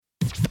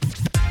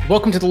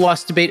Welcome to The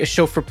Lost Debate, a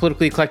show for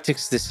political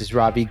eclectics. This is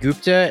Ravi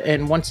Gupta,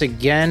 and once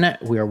again,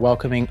 we are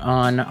welcoming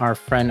on our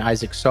friend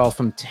Isaac Saul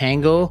from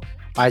Tangle.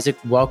 Isaac,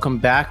 welcome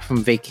back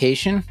from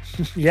vacation.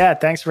 Yeah,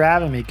 thanks for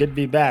having me. Good to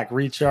be back.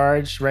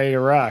 Recharged, ready to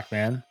rock,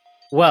 man.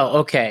 Well,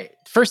 okay.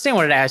 First thing I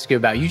wanted to ask you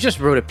about, you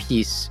just wrote a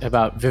piece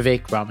about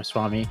Vivek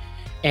Ramaswamy,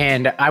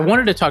 and I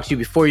wanted to talk to you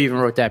before you even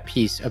wrote that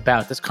piece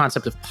about this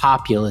concept of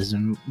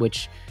populism,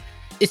 which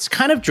it's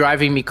kind of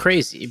driving me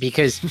crazy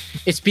because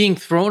it's being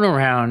thrown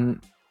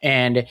around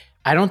and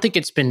I don't think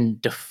it's been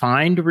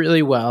defined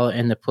really well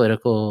in the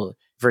political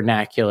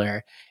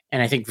vernacular.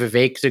 And I think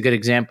Vivek's a good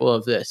example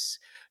of this.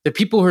 The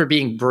people who are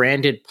being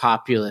branded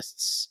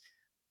populists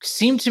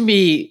seem to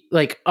me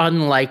like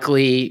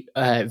unlikely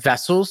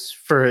vessels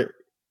for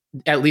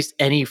at least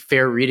any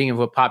fair reading of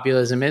what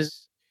populism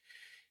is.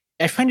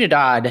 I find it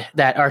odd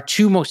that our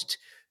two most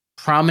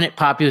prominent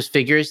populist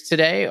figures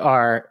today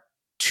are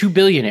two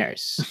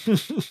billionaires.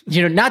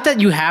 Not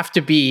that you have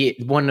to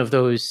be one of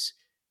those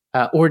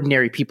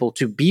ordinary people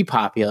to be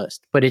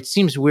populist, but it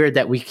seems weird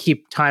that we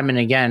keep time and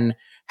again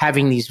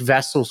having these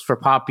vessels for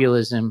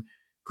populism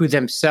who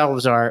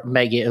themselves are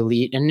mega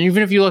elite. And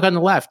even if you look on the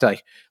left,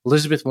 like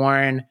Elizabeth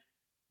Warren,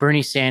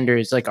 Bernie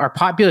Sanders, like our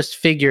populist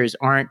figures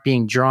aren't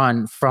being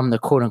drawn from the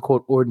quote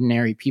unquote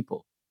ordinary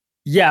people.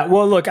 Yeah,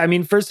 well, look, I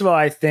mean, first of all,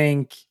 I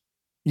think,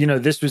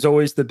 this was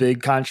always the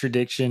big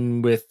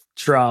contradiction with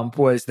Trump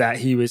was that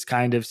he was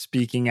kind of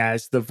speaking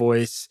as the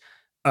voice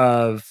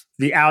of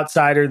the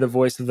outsider, the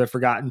voice of the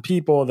forgotten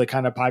people, the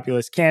kind of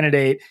populist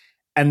candidate.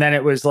 And then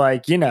it was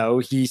like,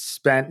 he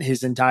spent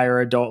his entire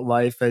adult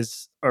life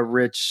as a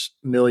rich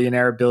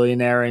millionaire,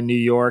 billionaire in New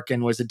York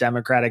and was a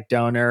Democratic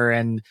donor.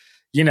 And,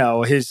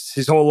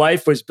 his whole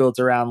life was built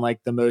around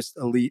like the most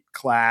elite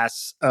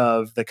class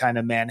of the kind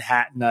of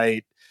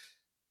Manhattanite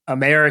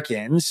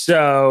Americans.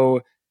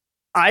 So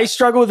I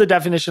struggle with the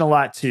definition a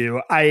lot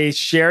too. I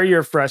share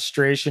your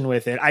frustration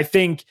with it. I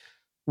think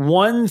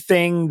one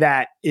thing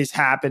that is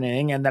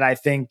happening and that I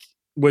think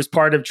was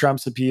part of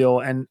Trump's appeal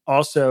and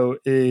also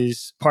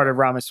is part of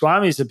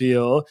Ramaswamy's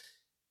appeal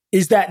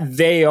is that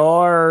they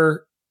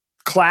are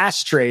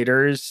class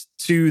traders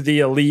to the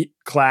elite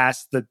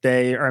class that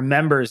they are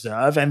members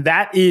of. And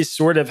that is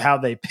sort of how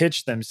they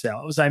pitch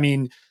themselves. I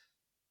mean,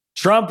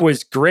 Trump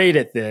was great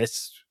at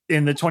this.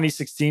 In the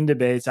 2016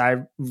 debates, I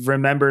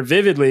remember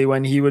vividly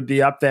when he would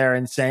be up there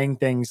and saying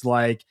things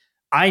like,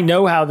 I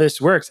know how this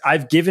works.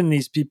 I've given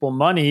these people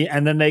money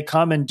and then they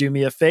come and do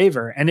me a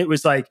favor. And it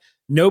was like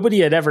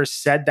nobody had ever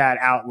said that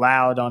out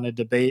loud on a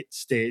debate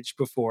stage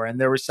before. And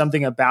there was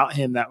something about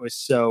him that was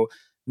so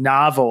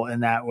novel in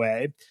that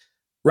way.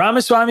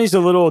 Ramaswamy's a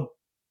little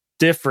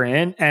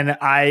different, and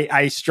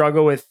I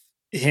struggle with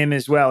him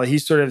as well.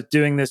 He's sort of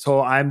doing this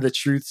whole I'm the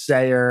truth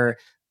sayer,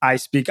 I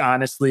speak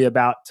honestly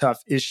about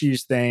tough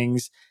issues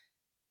things.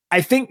 I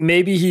think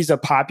maybe he's a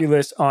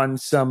populist on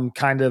some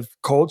kind of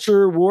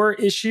culture war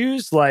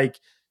issues.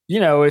 Like,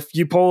 if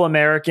you poll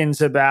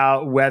Americans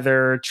about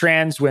whether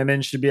trans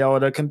women should be able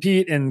to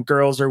compete in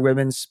girls' or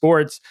women's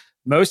sports,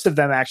 most of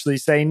them actually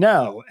say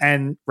no.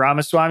 And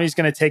Ramaswamy's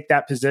going to take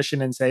that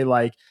position and say,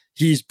 like,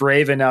 he's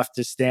brave enough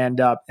to stand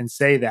up and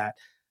say that.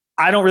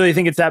 I don't really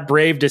think it's that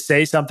brave to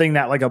say something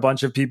that like a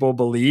bunch of people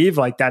believe.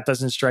 Like that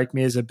doesn't strike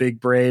me as a big,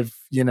 brave,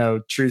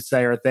 truth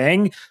sayer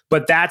thing.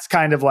 But that's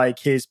kind of like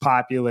his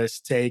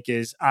populist take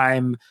is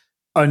I'm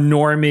a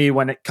normie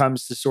when it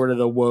comes to sort of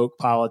the woke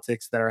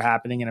politics that are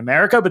happening in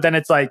America. But then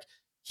it's like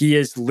he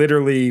is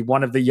literally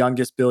one of the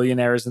youngest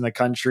billionaires in the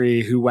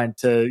country who went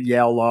to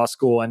Yale Law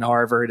School and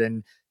Harvard.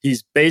 And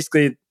he's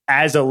basically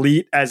as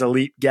elite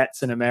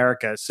gets in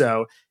America.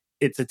 So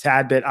it's a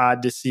tad bit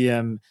odd to see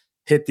him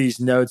hit these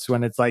notes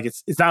when it's like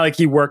it's not like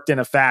he worked in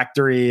a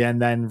factory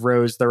and then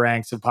rose the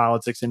ranks of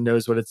politics and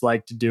knows what it's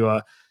like to do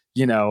a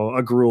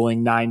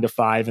grueling 9 to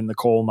 5 in the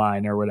coal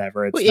mine or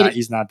whatever.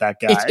 He's not that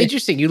guy. It's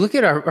interesting. You look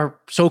at our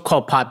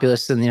so-called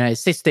populists in the United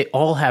States, they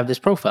all have this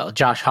profile.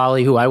 Josh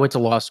Hawley, who I went to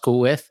law school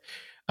with.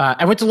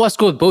 I went to law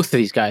school with both of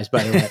these guys,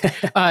 by the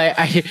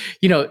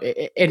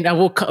way. And I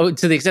will,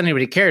 to the extent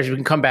anybody cares, we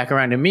can come back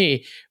around to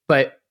me.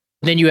 But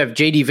then you have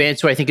JD Vance,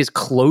 who I think is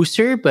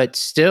closer, but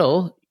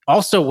still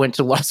also went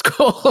to law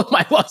school.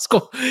 My law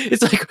school.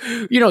 It's like,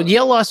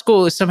 Yale Law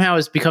School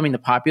is becoming the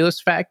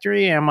populist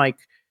factory. And I'm like,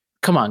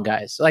 come on,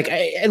 guys. Like,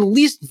 at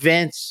least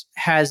Vance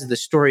has the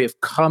story of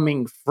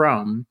coming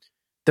from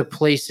the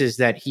places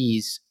that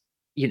he's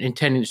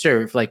intending to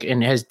serve, like,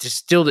 and has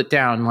distilled it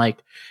down.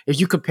 Like, if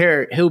you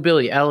compare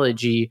Hillbilly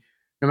Elegy,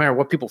 no matter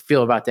what people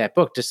feel about that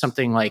book, to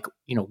something like,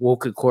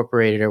 Woke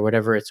Incorporated or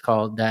whatever it's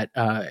called that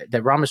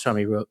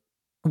Ramaswamy wrote.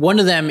 One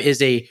of them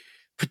is a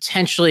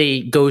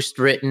potentially ghost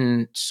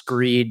written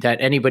screed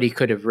that anybody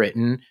could have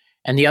written.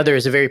 And the other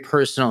is a very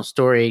personal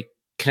story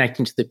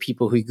connecting to the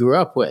people who he grew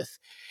up with.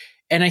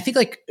 And I think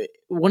like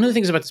one of the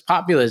things about this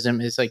populism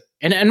is like,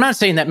 and I'm not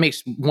saying that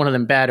makes one of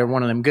them bad or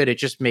one of them good. It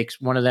just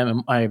makes one of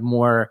them a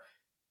more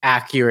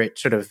accurate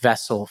sort of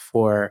vessel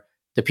for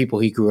the people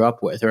he grew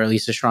up with, or at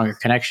least a stronger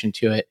connection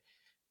to it.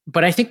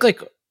 But I think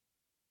like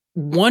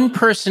one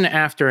person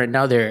after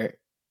another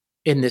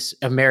in this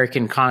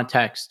American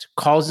context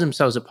calls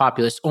themselves a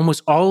populist,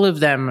 almost all of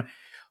them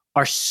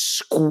are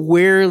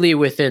squarely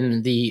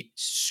within the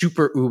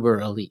super uber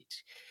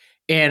elite.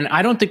 And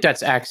I don't think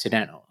that's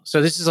accidental.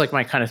 So this is like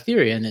my kind of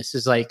theory in this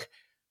is like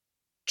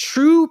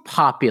true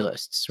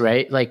populists,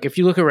 right? Like if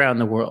you look around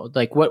the world,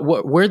 like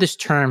what where this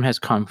term has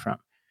come from.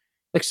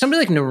 Like somebody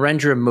like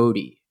Narendra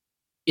Modi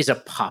is a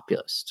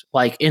populist,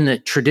 like in the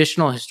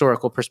traditional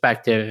historical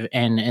perspective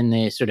and in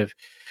the sort of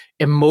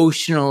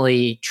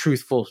emotionally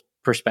truthful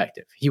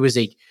perspective. He was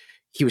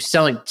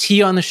selling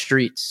tea on the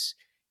streets.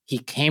 He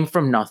came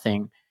from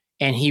nothing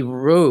and he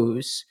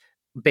rose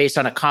based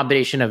on a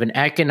combination of an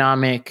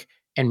economic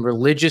and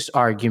religious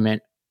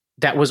argument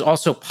that was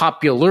also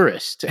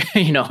popularist,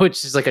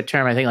 which is like a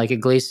term I think like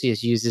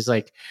Iglesias uses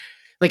like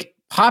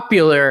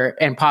popular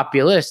and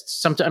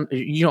populist sometimes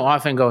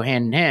often go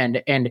hand in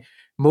hand. And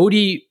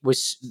Modi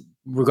was,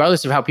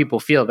 regardless of how people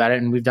feel about it,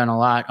 and we've done a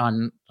lot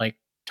on like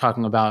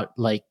talking about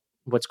like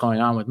what's going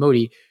on with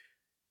Modi,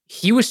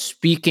 he was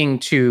speaking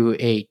to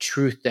a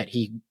truth that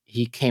he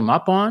came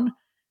up on,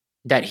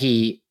 that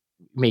he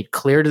made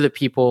clear to the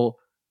people,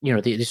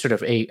 the sort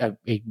of a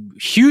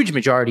huge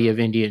majority of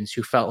Indians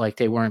who felt like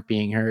they weren't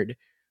being heard.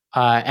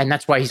 And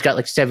that's why he's got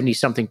like 70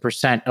 something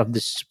percent of the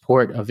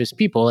support of his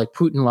people, like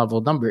Putin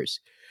level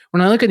numbers.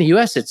 When I look in the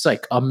US, it's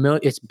like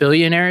it's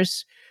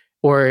billionaires,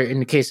 or in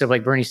the case of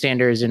like Bernie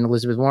Sanders and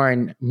Elizabeth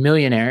Warren,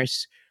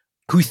 millionaires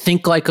who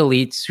think like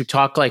elites, who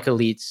talk like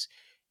elites,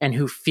 and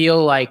who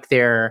feel like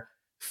they're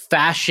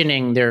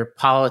fashioning their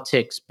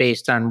politics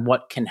based on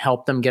what can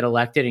help them get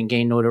elected and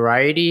gain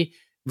notoriety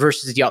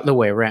versus the other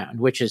way around,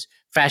 which is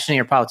fashioning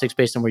your politics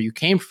based on where you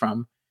came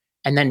from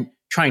and then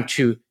trying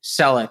to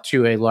sell it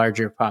to a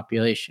larger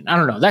population. I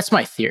don't know. That's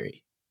my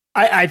theory.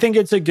 I think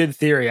it's a good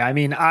theory. I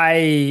mean,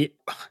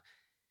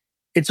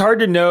 it's hard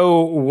to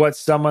know what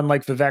someone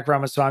like Vivek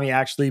Ramaswamy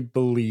actually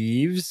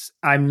believes.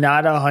 I'm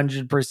not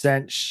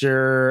 100%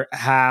 sure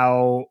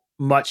how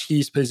much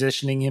he's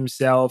positioning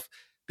himself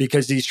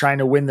because he's trying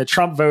to win the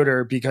Trump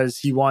voter, because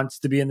he wants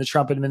to be in the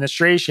Trump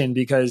administration,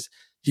 because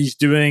he's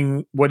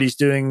doing what he's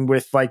doing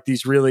with like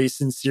these really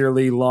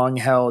sincerely long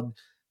held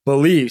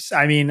beliefs.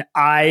 I mean,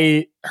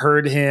 I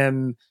heard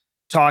him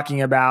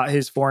talking about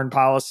his foreign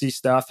policy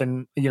stuff.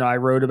 And, I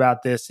wrote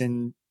about this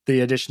in the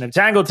edition of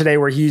Tangle today,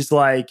 where he's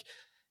like,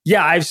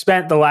 yeah, I've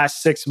spent the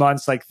last 6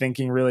 months like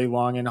thinking really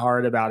long and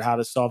hard about how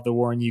to solve the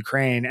war in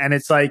Ukraine. And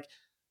it's like,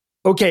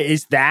 okay,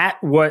 is that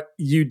what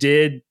you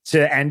did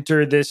to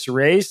enter this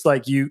race?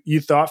 Like you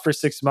thought for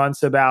 6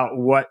 months about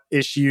what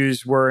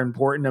issues were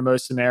important to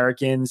most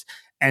Americans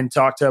and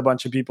talked to a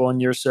bunch of people in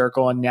your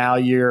circle, and now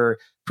you're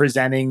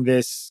presenting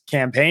this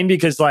campaign?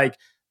 Because like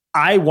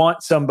I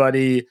want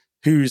somebody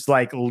who's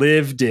like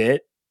lived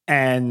it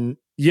and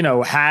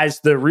has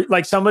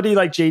like somebody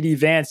like JD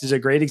Vance is a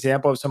great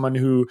example of someone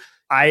who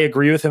I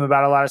agree with him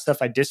about a lot of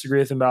stuff. I disagree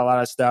with him about a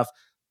lot of stuff.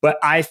 But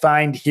I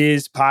find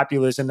his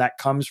populism that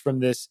comes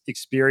from this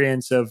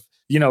experience of,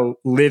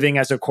 living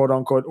as a quote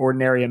unquote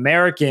ordinary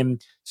American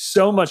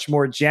so much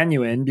more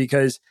genuine,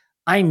 because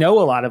I know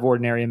a lot of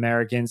ordinary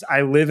Americans.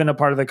 I live in a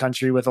part of the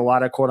country with a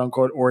lot of quote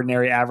unquote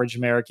ordinary average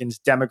Americans,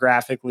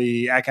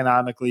 demographically,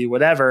 economically,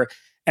 whatever.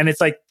 And it's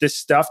like the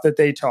stuff that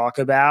they talk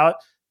about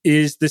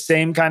is the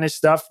same kind of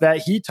stuff that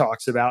he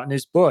talks about in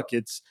his book.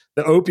 It's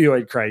the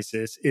opioid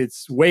crisis,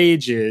 it's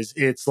wages,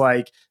 it's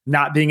like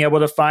not being able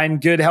to find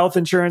good health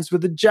insurance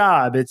with a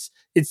job. It's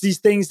these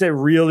things that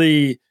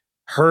really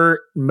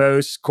hurt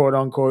most quote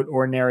unquote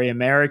ordinary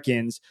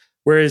Americans.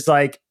 Whereas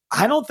like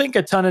I don't think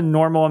a ton of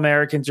normal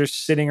Americans are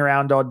sitting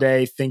around all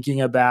day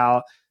thinking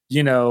about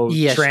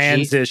ESG.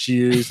 trans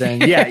issues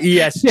and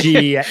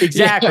ESG.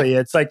 Exactly. Yeah.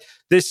 It's like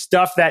this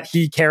stuff that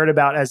he cared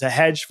about as a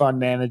hedge fund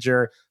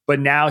manager, but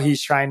now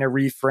he's trying to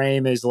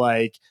reframe as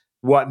like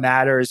what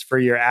matters for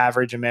your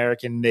average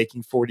American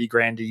making 40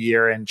 grand a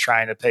year and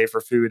trying to pay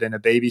for food and a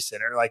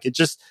babysitter. Like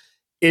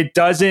it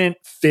doesn't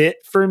fit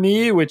for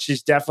me, which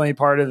is definitely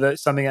part of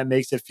something that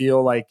makes it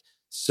feel like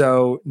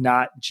so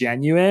not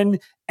genuine.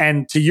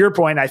 And to your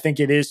point, I think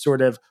it is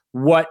sort of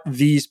what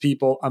these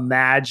people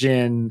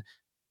imagine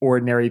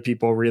ordinary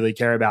people really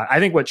care about. I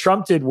think what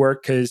Trump did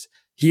work because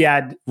he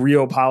had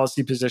real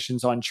policy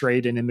positions on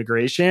trade and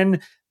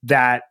immigration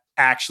that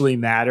actually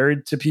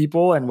mattered to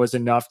people and was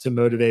enough to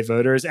motivate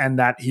voters, and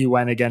that he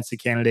went against a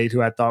candidate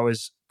who I thought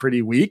was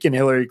pretty weak in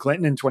Hillary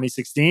Clinton in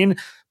 2016.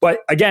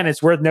 But again,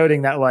 it's worth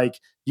noting that like,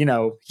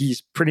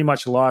 he's pretty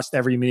much lost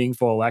every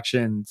meaningful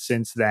election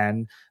since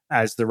then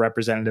as the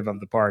representative of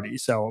the party.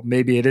 So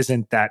maybe it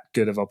isn't that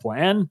good of a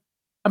plan.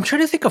 I'm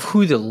trying to think of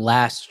who the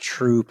last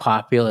true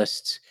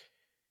populist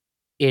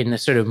in the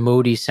sort of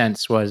Modi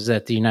sense was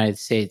that the United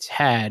States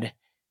had.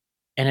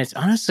 And it's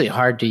honestly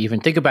hard to even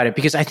think about it,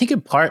 because I think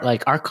in part,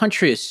 like our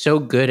country is so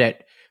good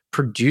at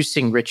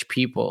producing rich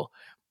people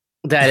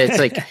that it's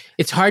like,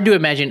 it's hard to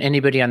imagine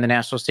anybody on the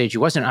national stage who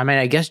wasn't. I mean,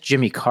 I guess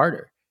Jimmy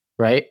Carter,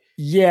 right?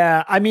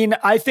 Yeah. I mean,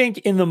 I think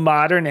in the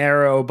modern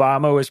era,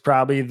 Obama was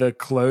probably the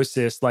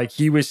closest. Like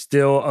he was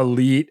still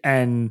elite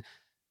and,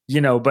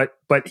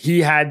 but he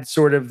had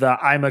sort of the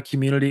I'm a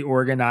community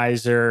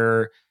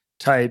organizer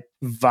type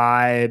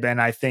vibe,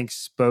 and I think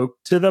spoke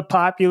to the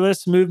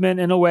populist movement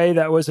in a way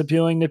that was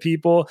appealing to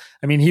people.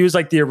 I mean, he was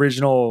like the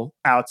original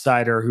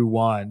outsider who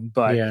won,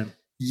 but Yeah.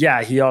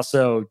 yeah, he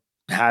also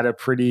had a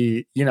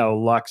pretty,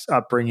 luxe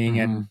upbringing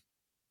Mm-hmm. and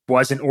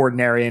wasn't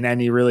ordinary in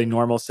any really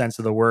normal sense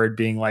of the word,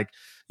 being like,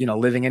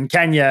 living in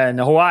Kenya and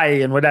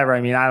Hawaii and whatever.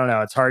 I mean, I don't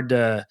know.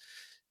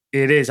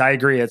 I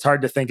agree. It's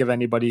hard to think of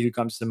anybody who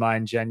comes to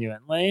mind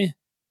genuinely.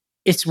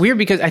 It's weird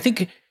because I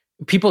think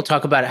people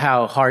talk about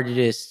how hard it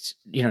is,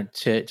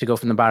 to go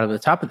from the bottom to the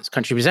top of this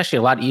country, but it's actually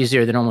a lot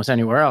easier than almost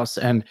anywhere else.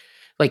 And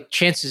like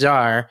chances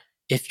are,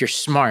 if you're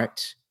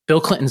smart,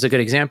 Bill Clinton's a good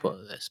example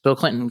of this. Bill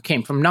Clinton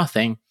came from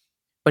nothing,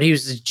 but he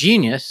was a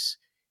genius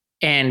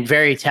and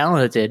very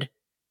talented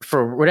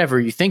for whatever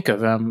you think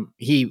of him.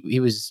 He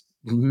was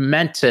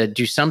meant to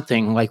do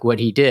something like what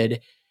he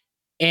did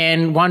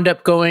and wound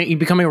up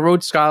becoming a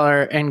Rhodes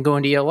Scholar and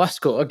going to Yale Law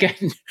School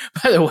again.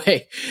 By the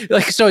way,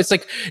 so it's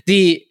like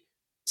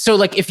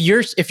if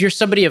you're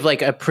somebody of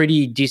like a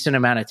pretty decent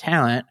amount of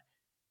talent,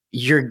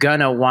 you're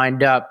gonna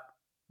wind up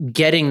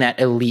getting that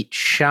elite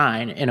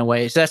shine in a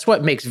way. So that's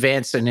what makes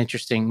Vance an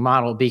interesting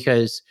model,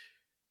 because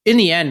in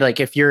the end, like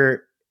if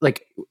you're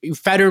like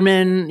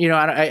Fetterman,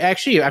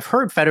 I've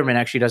heard Fetterman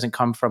actually doesn't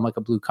come from like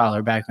a blue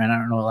collar background. I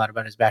don't know a lot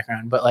about his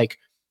background, but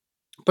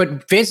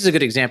Vance is a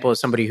good example of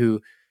somebody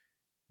who,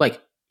 like,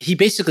 he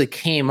basically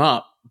came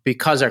up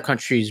because our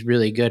country is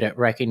really good at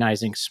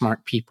recognizing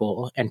smart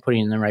people and putting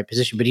in the right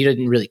position, but he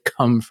didn't really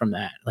come from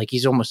that. Like,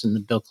 he's almost in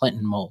the Bill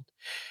Clinton mold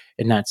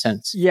in that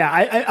sense. Yeah,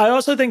 I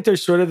also think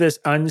there's sort of this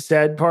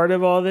unsaid part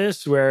of all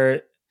this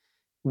where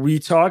we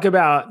talk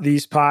about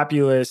these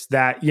populists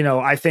that,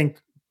 I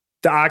think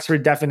the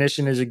Oxford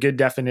definition is a good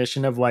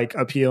definition of like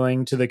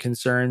appealing to the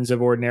concerns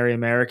of ordinary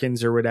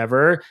Americans or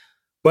whatever.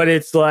 But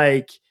it's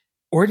like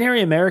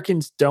ordinary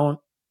Americans don't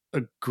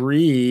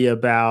agree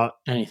about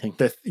Anything.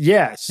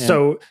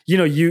 So,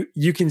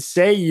 you can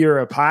say you're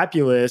a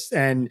populist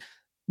and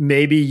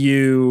maybe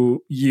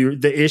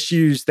the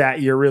issues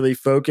that you're really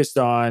focused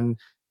on,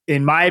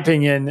 in my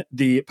opinion,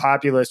 the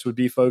populist would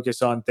be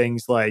focused on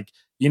things like,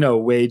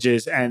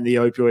 wages and the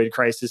opioid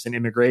crisis and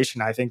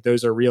immigration. I think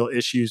those are real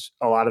issues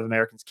a lot of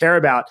Americans care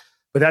about,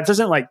 but that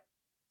doesn't like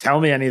tell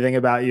me anything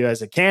about you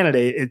as a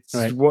candidate. It's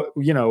right.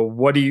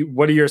 What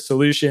are your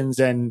solutions?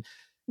 And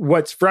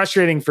what's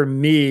frustrating for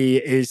me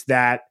is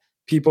that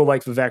people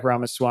like Vivek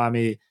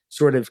Ramaswamy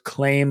sort of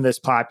claim this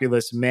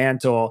populist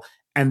mantle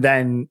and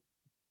then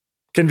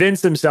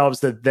convince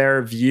themselves that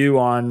their view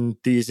on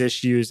these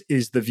issues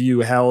is the view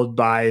held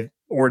by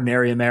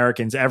ordinary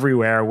Americans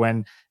everywhere,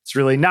 when it's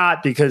really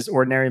not, because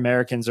ordinary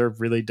Americans are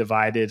really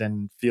divided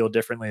and feel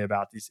differently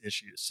about these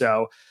issues.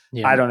 So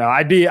I don't know.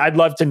 I'd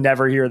love to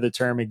never hear the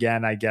term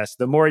again, I guess.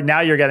 The more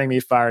now you're getting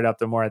me fired up,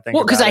 the more I think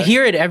about it. Because I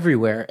hear it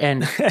everywhere.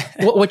 And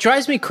what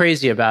drives me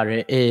crazy about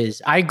it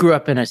is I grew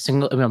up in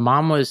my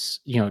mom was,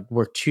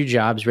 worked two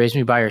jobs, raised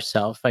me by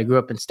herself. I grew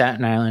up in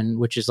Staten Island,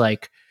 which is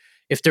like,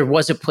 if there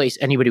was a place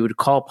anybody would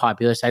call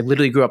populous, I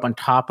literally grew up on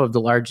top of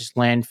the largest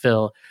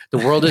landfill the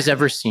world has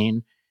ever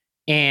seen.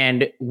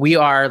 And we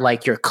are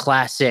like your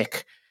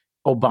classic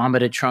Obama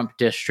to Trump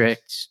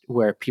district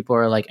where people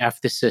are like,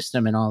 F the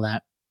system and all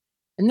that.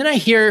 And then I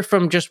hear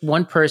from just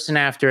one person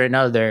after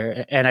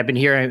another, and I've been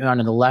hearing on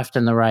the left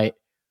and the right,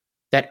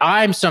 that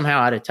I'm somehow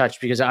out of touch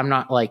because I'm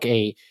not like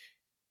a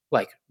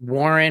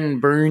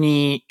Warren,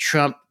 Bernie,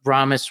 Trump,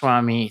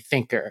 Ramaswamy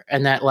thinker.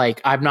 And that like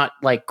I'm not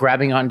like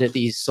grabbing onto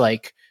these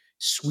like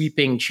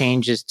sweeping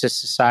changes to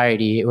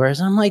society.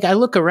 Whereas I'm like, I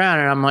look around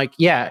and I'm like,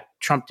 yeah,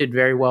 Trump did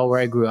very well where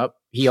I grew up.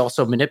 He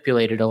also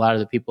manipulated a lot of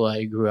the people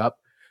I grew up.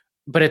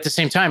 But at the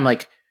same time,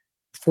 like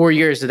 4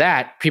 years of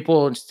that,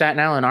 people in Staten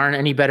Island aren't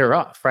any better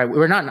off, right?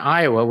 We're not in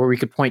Iowa where we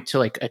could point to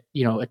like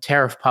a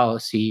tariff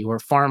policy or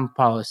farm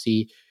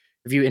policy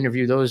if you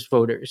interview those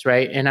voters,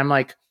 right? And I'm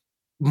like,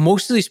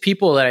 most of these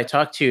people that I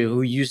talk to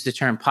who use the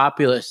term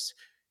populist,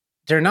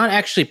 they're not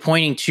actually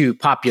pointing to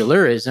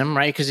popularism,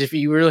 right? Because if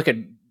you were to look at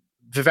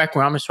Vivek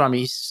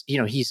Ramaswamy,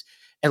 he's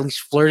at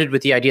least flirted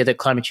with the idea that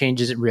climate change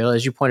isn't real.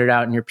 As you pointed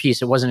out in your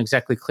piece, it wasn't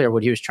exactly clear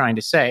what he was trying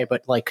to say,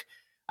 but like,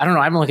 I don't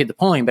know, I haven't looked at the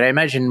polling, but I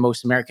imagine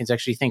most Americans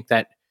actually think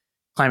that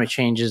climate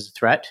change is a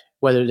threat.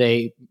 Whether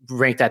they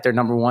rank that their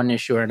number one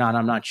issue or not,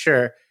 I'm not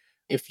sure.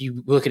 If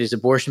you look at his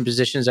abortion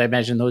positions, I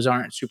imagine those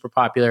aren't super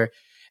popular.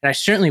 And I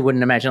certainly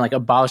wouldn't imagine like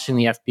abolishing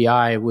the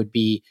FBI would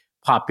be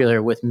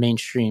popular with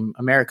mainstream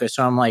America.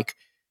 So I'm like,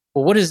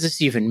 well, what does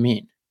this even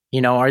mean?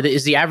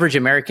 Is the average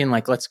American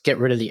like, let's get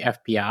rid of the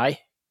FBI?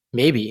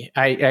 Maybe.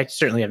 I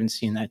certainly haven't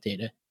seen that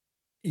data.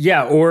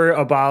 Yeah, or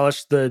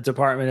abolish the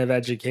Department of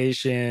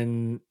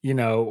Education,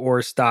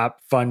 or stop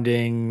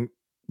funding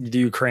the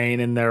Ukraine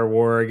in their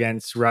war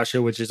against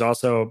Russia, which is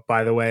also,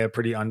 by the way, a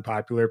pretty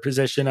unpopular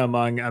position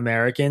among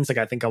Americans. Like,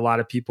 I think a lot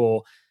of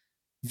people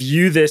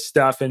view this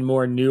stuff in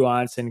more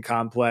nuanced and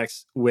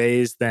complex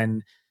ways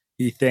than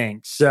you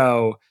think.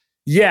 So,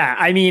 yeah,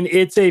 I mean,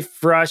 it's a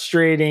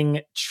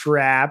frustrating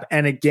trap.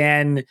 And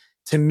again,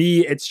 to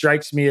me, it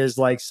strikes me as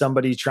like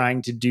somebody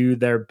trying to do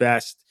their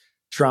best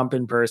Trump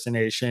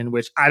impersonation,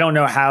 which I don't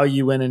know how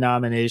you win a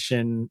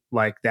nomination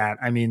like that.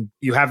 I mean,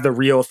 you have the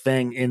real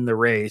thing in the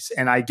race.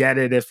 And I get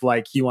it if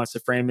like he wants to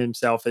frame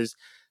himself as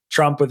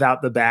Trump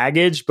without the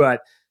baggage,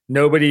 but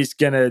nobody's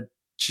going to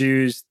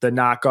choose the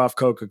knockoff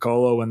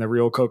Coca-Cola when the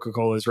real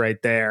Coca-Cola is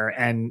right there.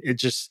 And it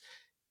just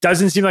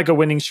doesn't seem like a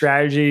winning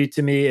strategy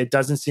to me. It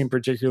doesn't seem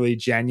particularly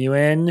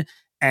genuine.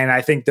 And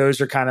I think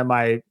those are kind of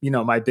my,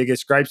 my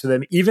biggest gripes with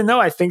him, even though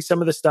I think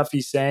some of the stuff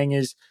he's saying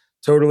is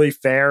totally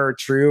fair or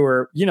true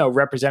or,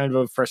 representative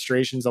of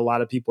frustrations a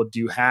lot of people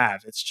do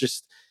have. It's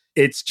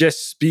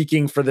just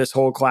speaking for this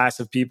whole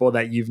class of people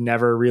that you've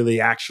never really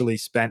actually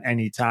spent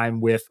any time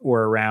with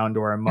or around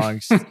or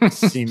amongst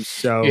seems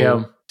so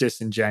Yeah.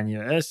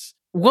 disingenuous.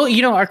 Well,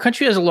 our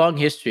country has a long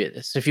history of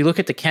this. If you look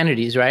at the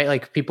Kennedys, right?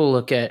 Like people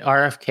look at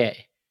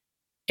RFK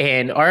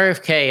and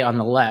RFK on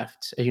the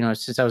left,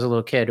 since I was a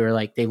little kid, or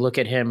like they look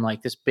at him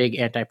like this big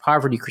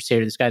anti-poverty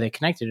crusader, this guy that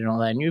connected and all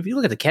that. And if you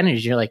look at the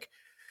Kennedys, you're like,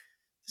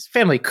 this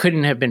family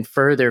couldn't have been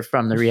further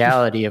from the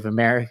reality of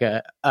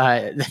America.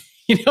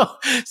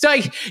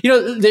 So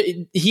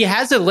he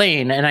has a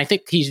lane, and I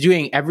think he's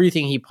doing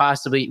everything he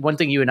possibly. One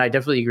thing you and I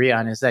definitely agree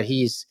on is that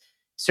he's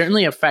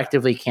certainly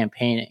effectively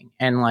campaigning,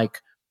 and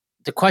like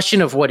the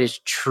question of what is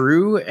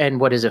true and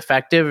what is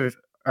effective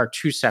are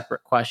two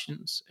separate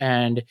questions.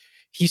 And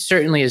he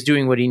certainly is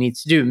doing what he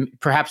needs to do,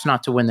 perhaps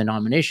not to win the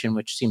nomination,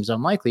 which seems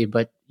unlikely,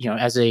 but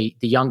as the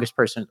youngest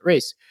person in the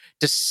race,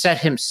 to set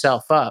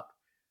himself up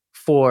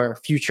for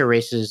future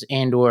races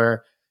and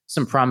or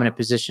some prominent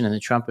position in the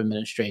Trump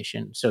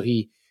administration. So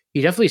he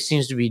definitely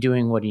seems to be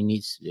doing what he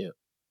needs to do.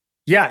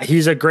 Yeah,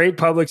 he's a great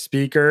public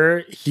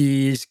speaker.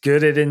 He's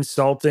good at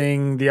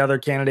insulting the other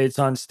candidates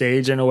on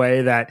stage in a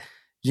way that,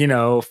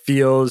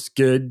 feels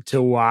good to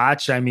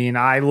watch. I mean,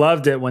 I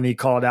loved it when he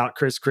called out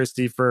Chris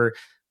Christie for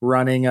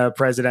running a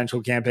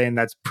presidential campaign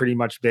that's pretty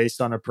much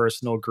based on a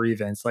personal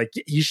grievance. Like,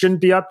 he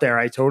shouldn't be up there.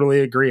 I totally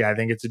agree. I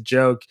think it's a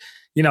joke.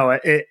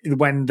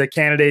 When the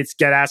candidates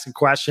get asked a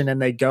question and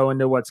they go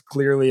into what's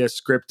clearly a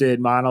scripted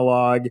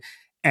monologue,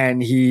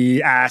 and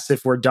he asks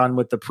if we're done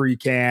with the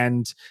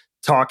pre-canned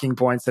talking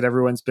points that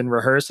everyone's been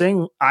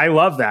rehearsing. I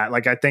love that.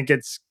 Like, I think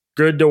it's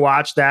good to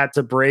watch that,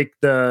 to break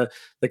the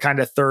kind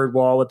of third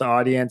wall with the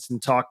audience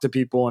and talk to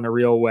people in a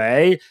real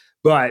way.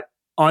 But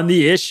on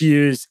the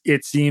issues,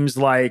 it seems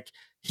like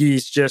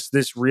he's just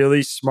this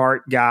really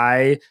smart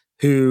guy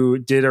who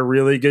did a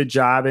really good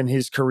job in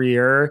his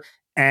career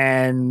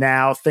and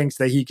now thinks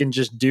that he can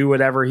just do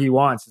whatever he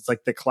wants. It's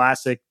like the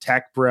classic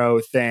tech bro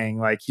thing.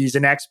 Like, he's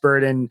an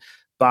expert in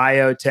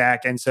biotech.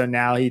 And so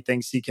now he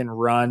thinks he can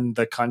run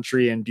the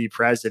country and be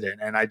president.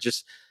 And I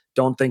just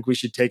don't think we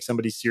should take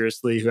somebody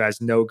seriously who has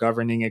no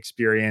governing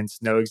experience,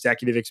 no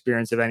executive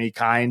experience of any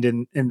kind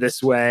in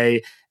this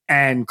way.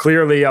 And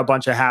clearly a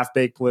bunch of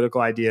half-baked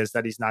political ideas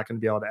that he's not going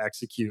to be able to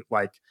execute,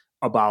 like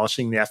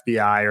abolishing the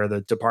FBI or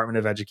the Department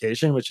of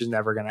Education, which is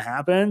never going to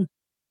happen.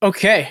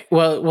 Okay.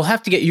 Well, we'll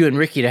have to get you and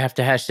Ricky to have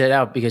to hash that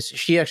out, because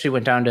she actually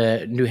went down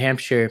to New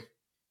Hampshire,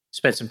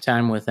 spent some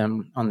time with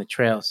him on the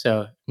trail.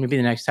 So maybe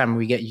the next time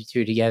we get you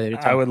two together to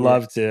talk, I would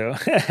love to.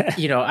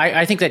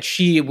 I think that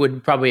she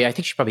probably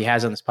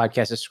has on this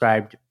podcast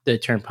ascribed the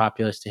term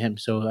populist to him.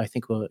 So I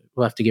think we'll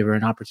have to give her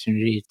an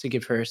opportunity to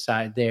give her a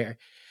side there.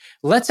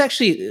 Let's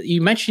actually,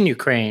 you mentioned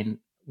Ukraine.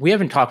 We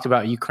haven't talked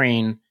about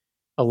Ukraine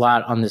a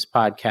lot on this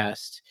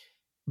podcast,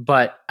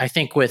 but I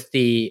think with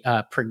the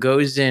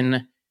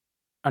Prigozhin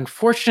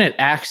unfortunate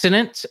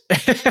accident,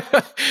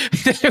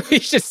 we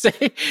should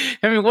say.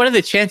 I mean, what are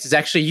the chances?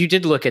 Actually, you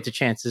did look at the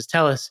chances.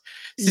 Tell us,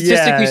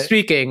 statistically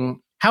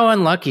speaking, how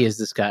unlucky is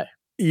this guy?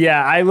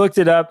 Yeah, I looked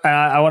it up.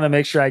 I want to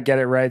make sure I get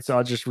it right, so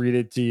I'll just read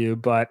it to you.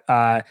 But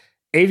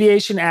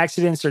aviation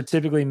accidents are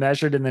typically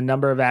measured in the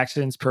number of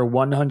accidents per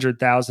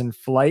 100,000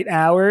 flight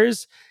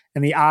hours.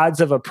 And the odds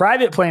of a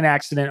private plane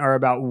accident are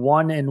about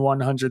 1 in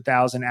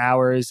 100,000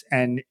 hours.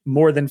 And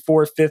more than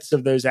 4/5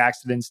 of those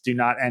accidents do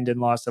not end in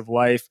loss of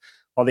life,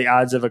 while the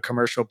odds of a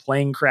commercial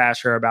plane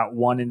crash are about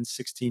 1 in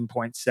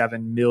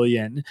 16.7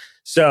 million.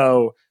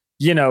 So,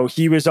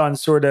 he was on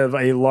sort of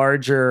a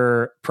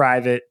larger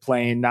private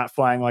plane, not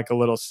flying like a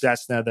little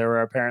Cessna. There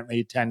were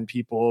apparently 10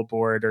 people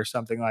aboard or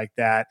something like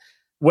that.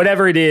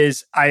 Whatever it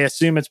is, I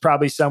assume it's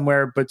probably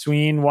somewhere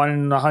between 1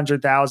 in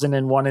 100,000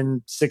 and 1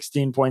 in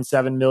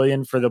 16.7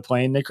 million for the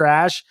plane to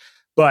crash.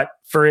 But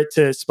for it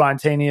to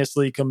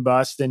spontaneously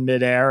combust in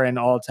midair and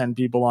all 10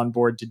 people on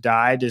board to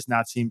die does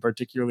not seem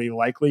particularly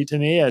likely to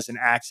me as an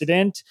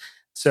accident.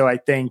 So I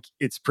think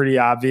it's pretty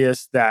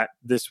obvious that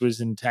this was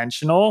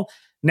intentional.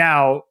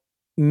 Now,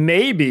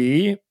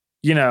 maybe,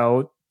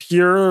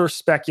 pure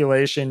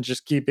speculation,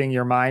 just keeping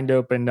your mind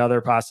open to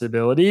other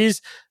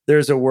possibilities.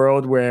 There's a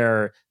world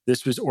where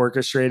this was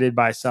orchestrated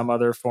by some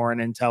other foreign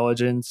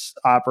intelligence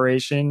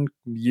operation.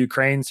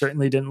 Ukraine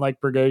certainly didn't like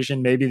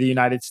Prigozhin. Maybe the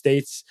United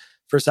States,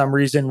 for some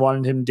reason,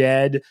 wanted him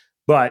dead.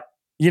 But,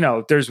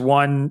 there's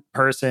one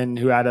person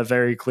who had a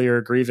very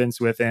clear grievance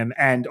with him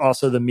and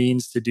also the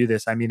means to do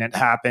this. I mean, it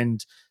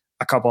happened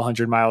a couple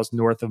hundred miles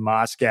north of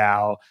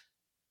Moscow.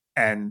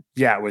 And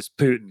yeah, it was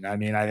Putin. I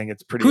mean, I think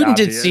it's pretty Putin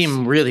did obvious.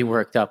 seem really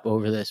worked up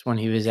over this when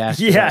he was asked.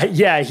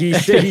 Yeah.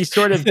 He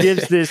sort of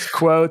gives this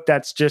quote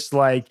that's just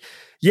like,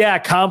 yeah,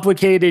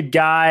 complicated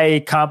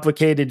guy,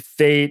 complicated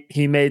fate.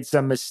 He made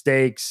some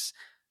mistakes.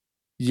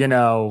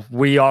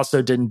 We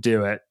also didn't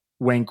do it.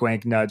 Wink,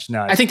 wink, nudge,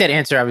 nudge. I think that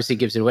answer obviously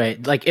gives it away.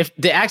 Like if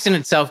the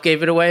accident itself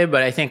gave it away,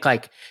 but I think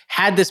like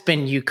had this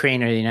been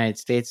Ukraine or the United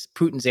States,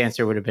 Putin's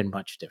answer would have been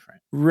much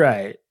different.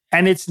 Right.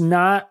 And it's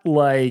not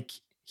like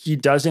he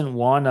doesn't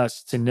want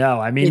us to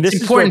know. I mean,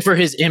 it's important for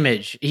his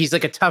image. He's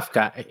like a tough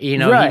guy.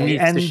 Right. He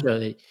needs to show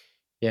that.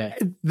 Yeah.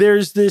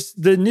 There's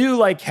the new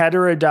like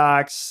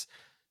heterodox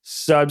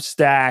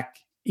Substack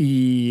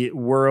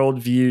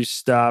worldview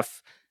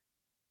stuff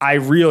I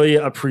really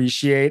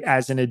appreciate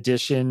as an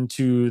addition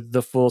to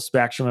the full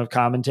spectrum of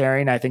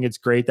commentary. And I think it's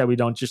great that we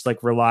don't just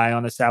like rely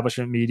on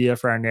establishment media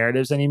for our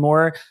narratives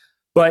anymore,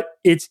 but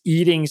it's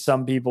eating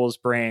some people's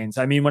brains.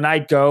 I mean, when I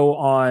go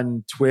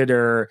on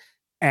Twitter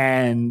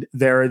and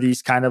there are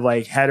these kind of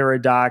like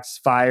heterodox,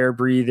 fire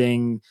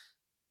breathing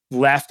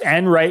left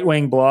and right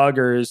wing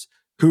bloggers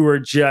who are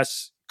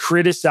just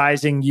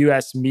criticizing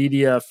US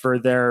media for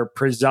their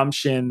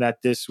presumption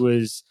that this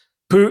was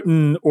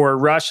Putin or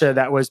Russia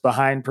that was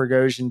behind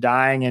Prigozhin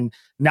dying and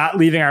not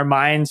leaving our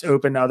minds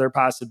open to other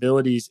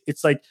possibilities.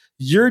 It's like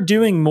you're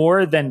doing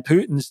more than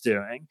Putin's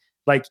doing.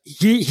 Like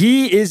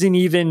he isn't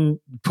even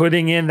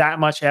putting in that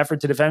much effort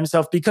to defend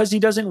himself because he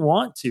doesn't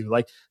want to.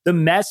 Like the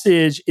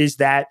message is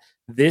that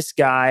this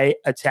guy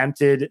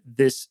attempted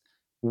this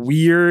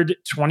weird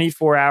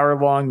 24-hour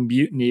long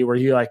mutiny where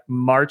he like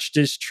marched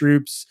his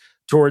troops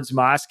towards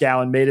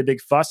Moscow and made a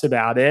big fuss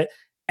about it.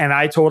 And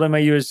I told him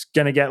he was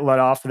going to get let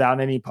off without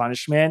any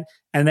punishment.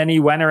 And then he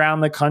went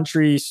around the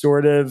country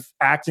sort of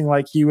acting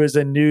like he was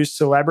a new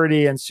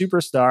celebrity and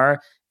superstar.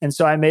 And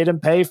so I made him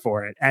pay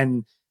for it.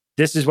 And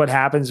this is what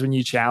happens when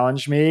you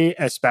challenge me,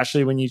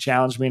 especially when you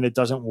challenge me and it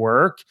doesn't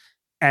work.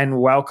 And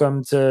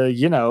welcome to,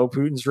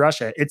 Putin's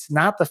Russia. It's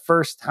not the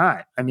first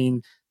time. I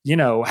mean,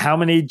 how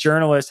many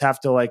journalists have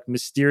to like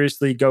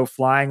mysteriously go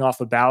flying off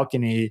a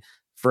balcony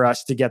for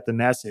us to get the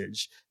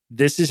message?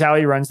 This is how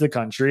he runs the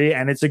country.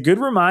 And it's a good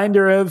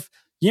reminder of,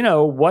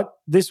 what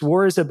this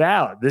war is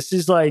about. This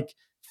is like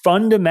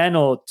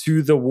fundamental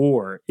to the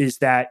war is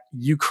that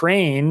the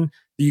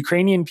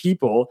Ukrainian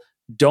people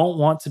don't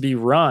want to be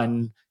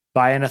run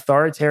by an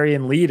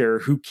authoritarian leader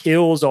who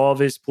kills all of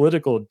his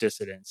political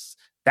dissidents.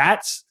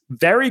 That's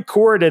very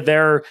core to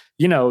their,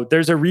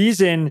 there's a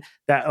reason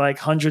that like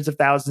hundreds of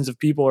thousands of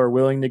people are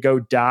willing to go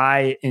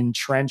die in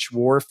trench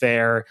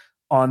warfare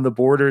on the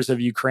borders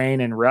of Ukraine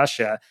and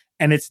Russia.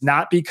 And it's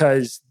not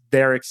because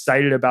they're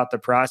excited about the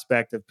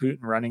prospect of Putin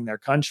running their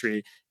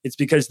country. It's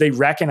because they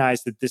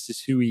recognize that this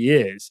is who he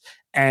is.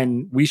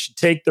 And we should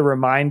take the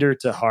reminder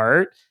to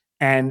heart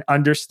and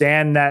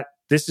understand that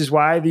this is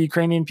why the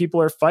Ukrainian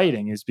people are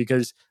fighting, is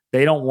because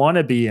they don't want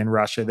to be in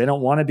Russia. They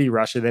don't want to be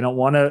Russia. They don't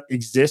want to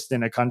exist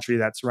in a country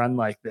that's run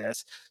like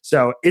this.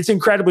 So it's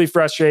incredibly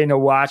frustrating to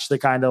watch the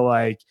kind of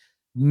like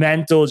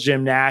mental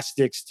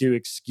gymnastics to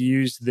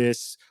excuse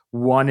this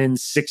 1 in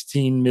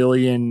 16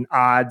 million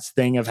odds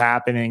thing of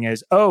happening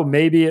as, oh,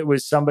 maybe it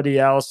was somebody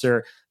else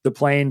or the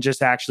plane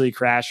just actually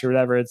crashed or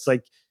whatever. It's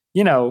like,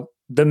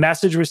 the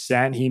message was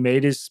sent. He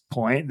made his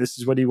point. This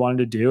is what he wanted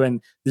to do. And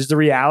this is the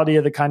reality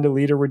of the kind of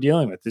leader we're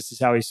dealing with. This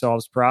is how he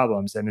solves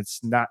problems. And it's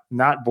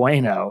not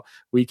bueno.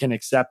 We can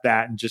accept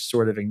that and just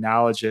sort of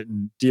acknowledge it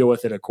and deal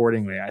with it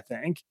accordingly, I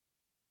think.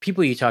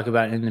 People you talk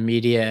about in the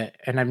media,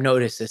 and I've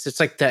noticed this, it's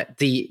like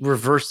the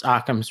reverse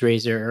Occam's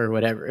razor or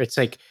whatever. It's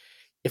like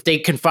if they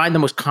can find the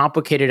most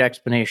complicated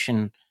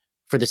explanation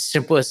for the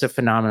simplest of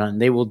phenomenon,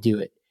 they will do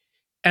it.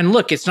 And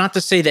look, it's not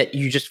to say that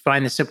you just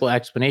find the simple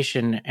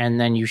explanation and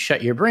then you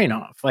shut your brain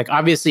off. Like,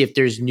 obviously, if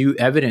there's new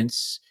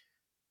evidence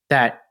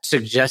that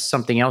suggests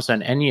something else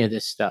on any of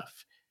this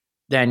stuff,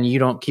 then you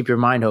don't keep your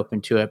mind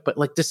open to it. But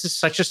like, this is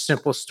such a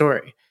simple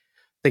story.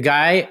 The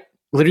guy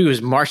literally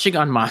was marching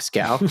on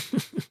Moscow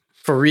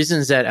for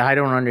reasons that I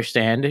don't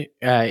understand.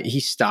 He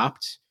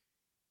stopped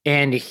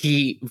and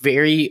he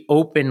very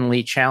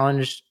openly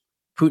challenged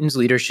Putin's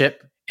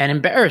leadership and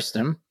embarrassed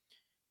him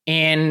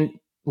and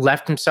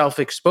left himself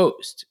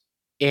exposed.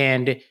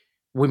 And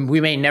we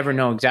may never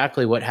know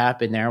exactly what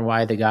happened there,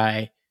 why the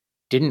guy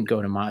didn't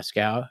go to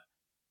Moscow.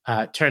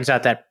 Turns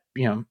out that,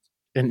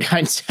 in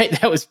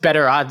hindsight, that was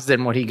better odds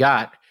than what he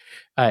got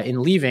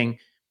in leaving.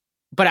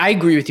 But I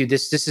agree with you.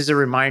 This is a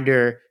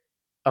reminder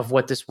of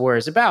what this war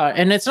is about.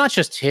 And it's not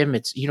just him.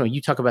 It's,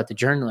 you talk about the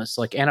journalists,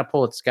 like Anna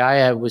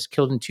Politskaya was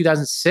killed in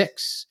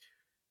 2006.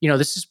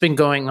 This has been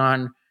going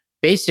on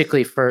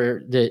basically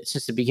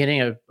since the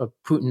beginning of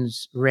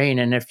Putin's reign.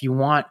 And if you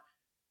want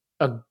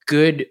a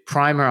good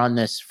primer on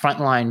this,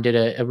 Frontline did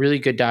a really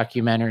good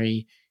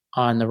documentary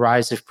on the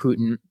rise of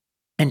Putin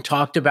and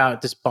talked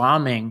about this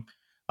bombing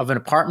of an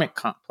apartment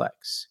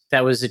complex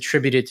that was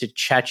attributed to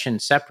Chechen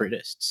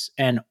separatists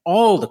and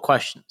all the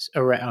questions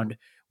around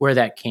where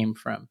that came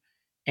from.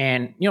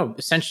 And,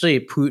 essentially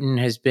Putin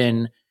has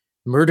been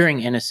murdering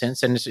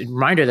innocents. And it's a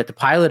reminder that the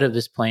pilot of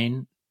this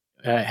plane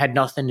had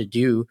nothing to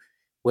do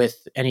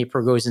with any of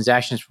Prigozhin's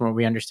actions, from what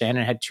we understand,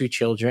 and had 2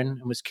 children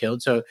and was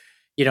killed. So,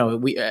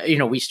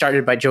 we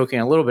started by joking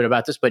a little bit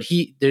about this, but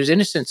there's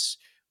innocence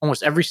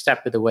almost every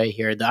step of the way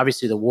here.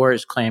 Obviously, the war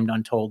has claimed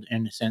untold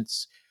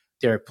innocence.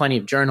 There are plenty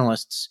of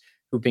journalists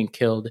who've been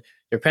killed.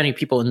 There are plenty of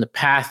people in the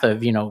path of,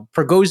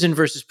 Prigozhin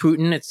versus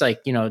Putin. It's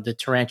like, the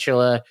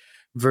tarantula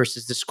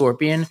versus the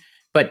scorpion.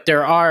 But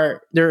there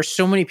are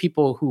so many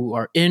people who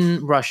are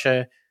in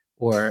Russia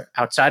or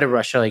outside of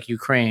Russia, like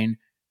Ukraine,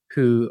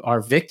 who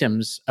are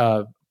victims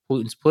of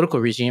Putin's political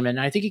regime. And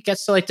I think it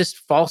gets to like this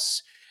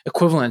false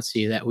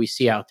equivalency that we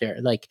see out there,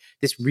 like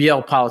this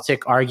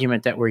realpolitik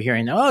argument that we're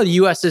hearing. Oh, the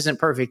U.S. isn't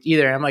perfect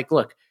either. And I'm like,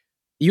 look,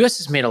 the U.S.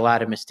 has made a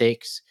lot of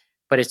mistakes,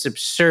 but it's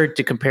absurd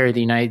to compare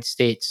the United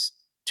States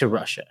to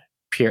Russia,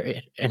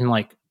 period. And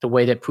like the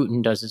way that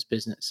Putin does his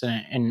business.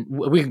 And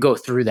we could go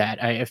through that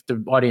if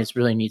the audience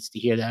really needs to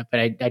hear that. But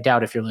I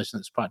doubt if you're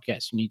listening to this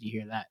podcast, you need to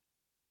hear that.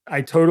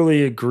 I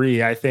totally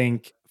agree. I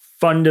think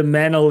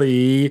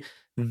fundamentally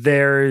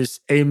there's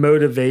a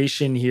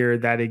motivation here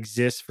that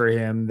exists for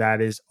him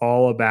that is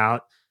all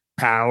about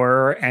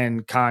power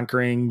and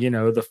conquering,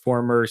 the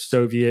former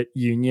Soviet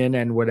Union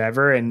and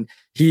whatever. And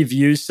he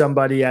views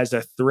somebody as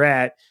a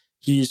threat.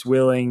 He's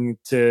willing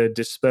to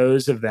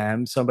dispose of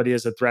them, somebody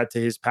as a threat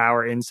to his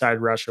power inside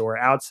Russia or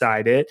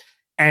outside it.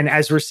 And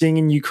as we're seeing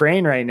in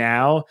Ukraine right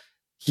now,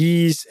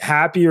 he's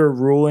happier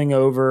ruling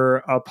over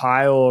a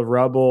pile of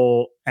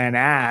rubble and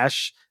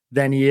ash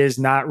than he is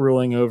not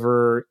ruling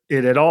over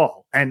it at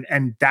all.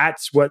 And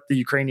that's what the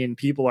Ukrainian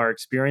people are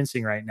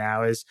experiencing right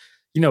now is,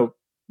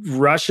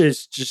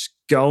 Russia's just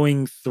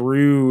going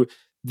through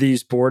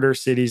these border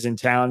cities and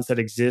towns that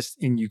exist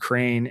in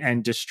Ukraine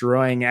and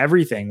destroying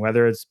everything,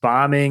 whether it's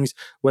bombings,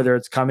 whether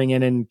it's coming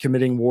in and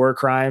committing war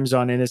crimes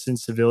on innocent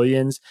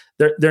civilians.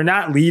 They're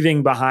not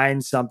leaving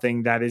behind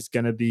something that is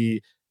going to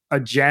be a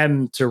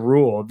gem to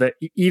rule. That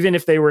even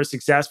if they were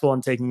successful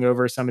in taking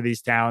over some of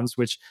these towns,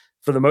 which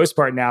for the most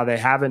part now they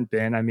haven't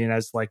been, I mean,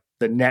 as like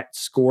the net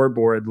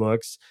scoreboard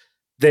looks,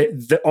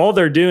 all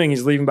they're doing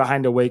is leaving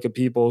behind a wake of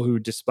people who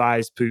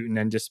despise Putin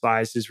and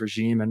despise his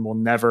regime and will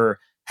never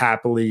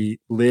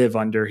happily live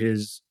under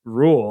his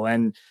rule.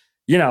 And,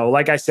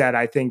 like I said,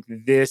 I think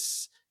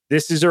this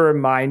is a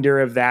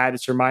reminder of that.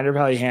 It's a reminder of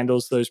how he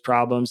handles those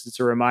problems. It's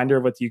a reminder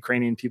of what the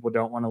Ukrainian people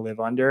don't want to live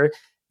under.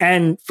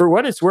 And for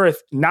what it's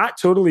worth, not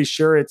totally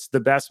sure it's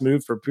the best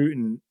move for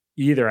Putin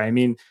either. I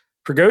mean,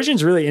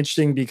 Prigozhin's really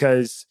interesting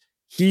because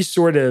he's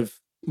sort of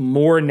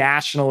more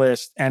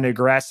nationalist and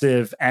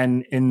aggressive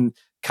and in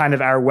kind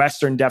of our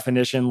Western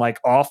definition, like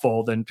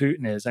awful than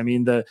Putin is. I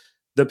mean, the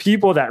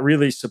people that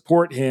really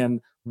support him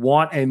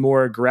want a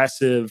more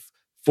aggressive,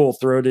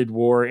 full-throated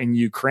war in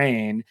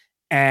Ukraine.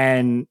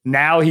 And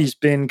now he's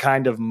been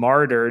kind of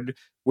martyred,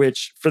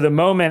 which for the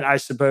moment, I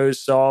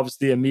suppose, solves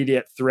the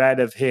immediate threat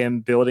of him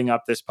building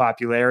up this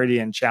popularity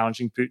and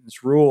challenging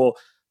Putin's rule.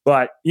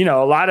 But, a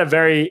lot of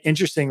very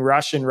interesting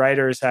Russian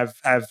writers have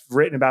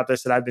written about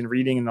this that I've been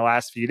reading in the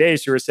last few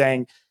days who are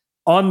saying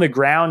on the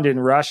ground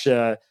in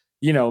Russia,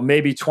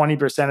 maybe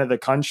 20% of the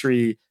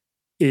country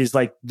is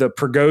like the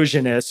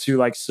Prigozhinists who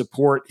like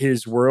support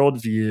his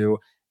worldview.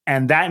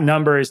 And that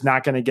number is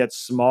not going to get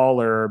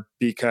smaller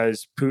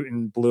because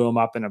Putin blew him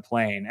up in a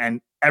plane.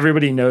 And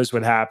everybody knows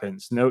what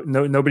happens.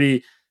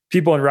 Nobody,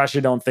 people in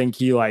Russia don't think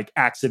he like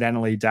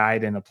accidentally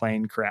died in a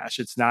plane crash.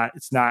 It's not,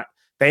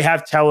 they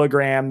have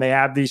Telegram, they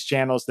have these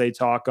channels they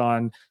talk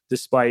on,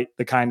 despite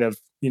the kind of,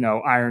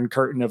 iron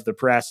curtain of the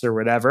press or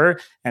whatever,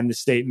 and the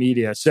state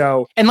media.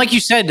 So, and like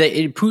you said, that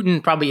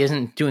Putin probably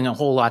isn't doing a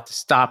whole lot to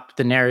stop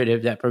the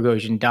narrative that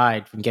Prigozhin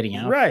died from getting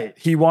out. Right.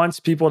 He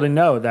wants people to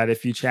know that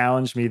if you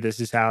challenge me,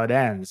 this is how it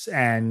ends.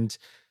 And,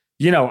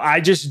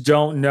 I just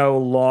don't know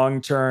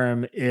long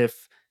term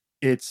if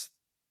it's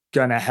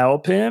going to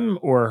help him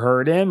or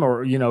hurt him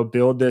or,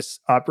 build this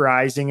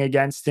uprising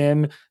against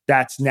him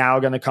that's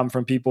now going to come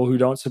from people who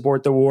don't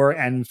support the war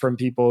and from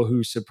people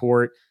who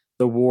support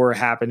the war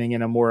happening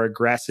in a more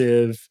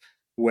aggressive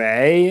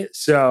way.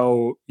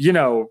 So,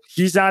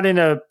 he's not in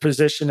a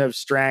position of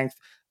strength.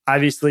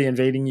 Obviously,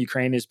 invading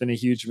Ukraine has been a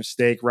huge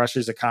mistake.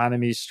 Russia's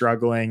economy is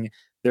struggling.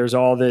 There's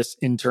all this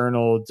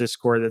internal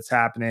discord that's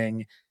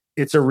happening.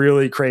 It's a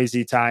really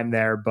crazy time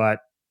there,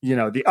 but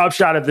the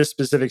upshot of this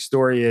specific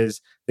story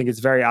is I think it's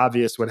very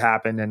obvious what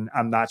happened, and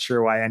I'm not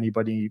sure why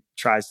anybody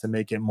tries to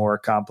make it more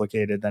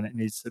complicated than it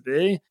needs to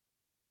be.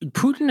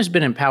 Putin has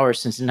been in power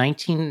since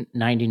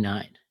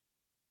 1999.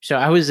 So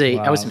I was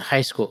in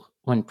high school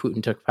when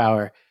Putin took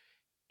power.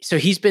 So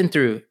he's been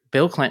through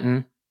Bill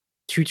Clinton,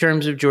 2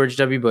 terms of George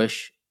W.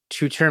 Bush,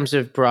 2 terms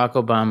of Barack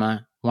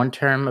Obama, 1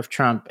 term of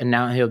Trump, and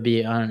now he'll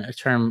be on a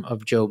term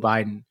of Joe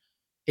Biden.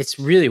 It's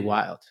really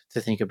wild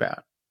to think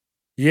about.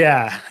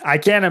 Yeah, I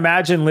can't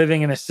imagine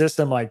living in a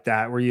system like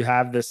that where you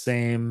have the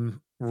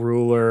same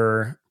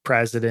ruler,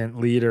 president,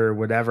 leader,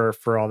 whatever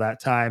for all that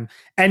time.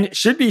 And it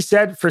should be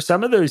said for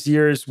some of those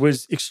years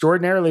was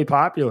extraordinarily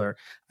popular.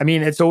 I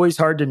mean, it's always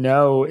hard to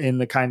know in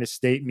the kind of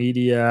state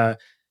media,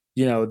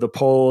 the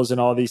polls and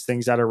all these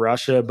things out of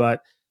Russia,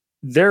 but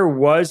there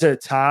was a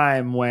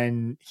time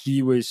when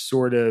he was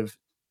sort of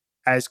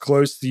as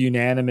close to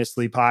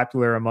unanimously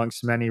popular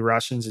amongst many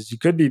Russians as you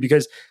could be,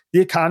 because the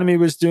economy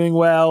was doing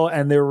well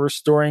and they were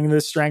restoring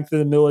the strength of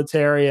the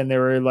military and they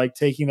were like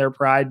taking their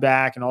pride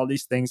back and all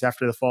these things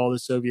after the fall of the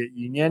Soviet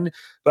Union.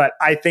 But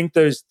I think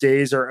those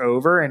days are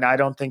over. And I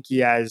don't think he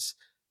has,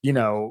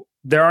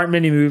 there aren't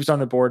many moves on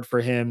the board for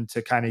him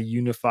to kind of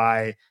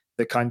unify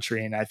the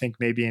country. And I think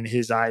maybe in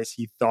his eyes,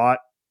 he thought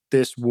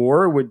this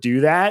war would do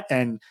that.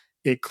 And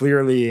it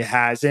clearly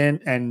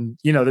hasn't. And,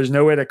 there's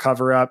no way to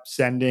cover up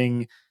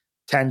sending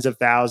tens of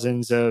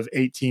thousands of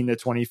 18 to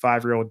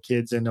 25-year-old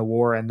kids into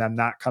war and them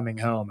not coming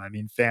home. I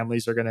mean,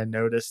 families are going to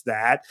notice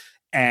that.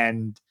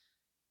 And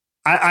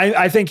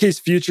I think his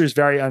future is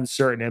very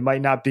uncertain. It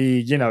might not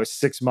be,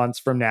 6 months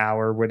from now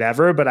or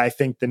whatever, but I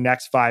think the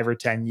next 5 or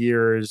 10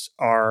 years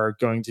are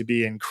going to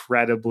be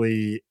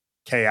incredibly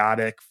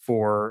chaotic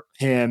for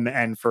him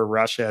and for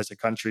Russia as a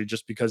country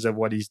just because of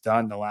what he's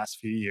done the last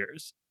few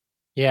years.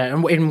 Yeah,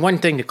 and one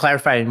thing to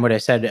clarify in what I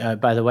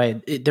said, by the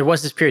way, there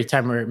was this period of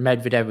time where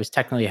Medvedev was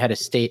technically head of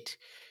state.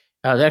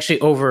 It actually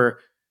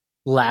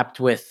overlapped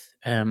with.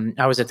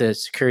 I was at the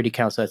Security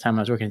Council at the time.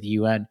 I was working at the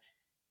UN,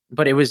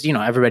 but it was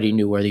everybody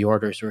knew where the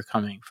orders were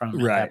coming from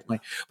at that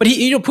point. But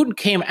Putin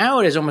came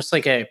out as almost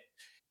like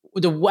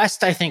the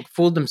West. I think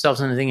fooled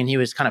themselves into thinking he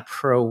was kind of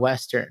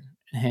pro-Western,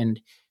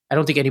 and I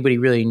don't think anybody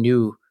really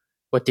knew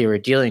what they were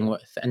dealing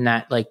with, and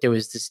that like there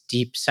was this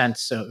deep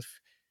sense of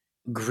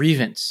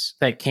grievance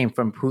that came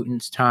from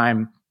Putin's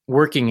time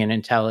working in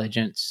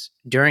intelligence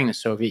during the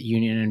Soviet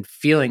Union and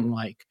feeling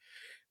like,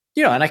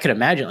 and I could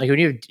imagine like when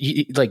you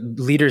have like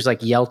leaders like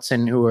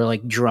Yeltsin who are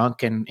like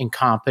drunk and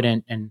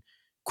incompetent and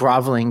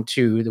groveling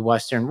to the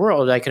Western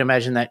world, I can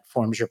imagine that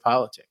forms your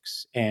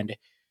politics. And,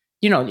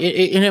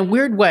 in a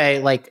weird way,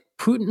 like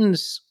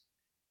Putin's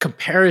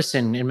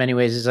comparison in many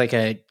ways is like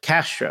a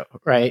Castro,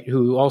 right?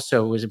 Who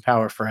also was in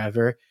power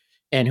forever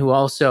and who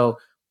also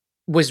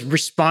was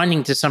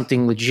responding to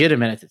something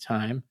legitimate at the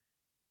time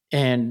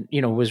and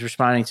was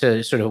responding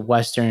to sort of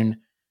Western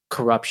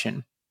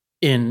corruption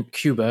in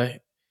Cuba.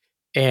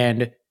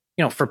 And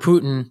for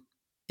Putin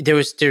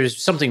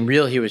there's something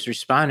real he was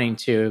responding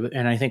to.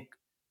 And I think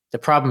the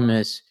problem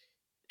is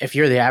if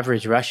you're the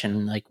average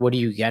Russian, like what do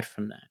you get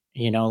from that?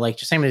 Like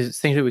the same as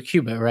things with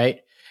Cuba, right?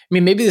 I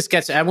mean, maybe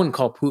I wouldn't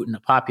call Putin a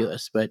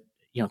populist, but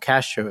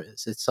Castro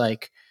is. It's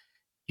like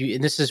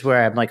and this is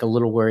where I'm like a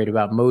little worried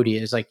about Modi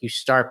is like you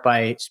start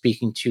by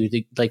speaking to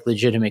the like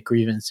legitimate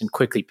grievance and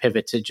quickly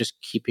pivot to just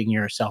keeping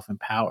yourself in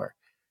power.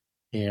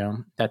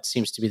 That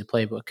seems to be the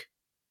playbook.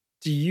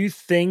 Do you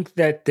think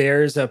that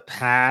there's a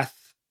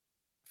path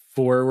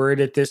forward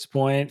at this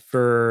point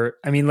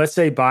let's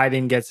say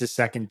Biden gets a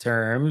second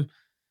term?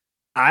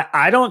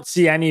 I don't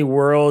see any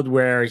world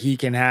where he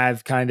can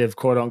have kind of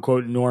quote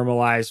unquote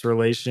normalized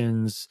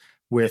relations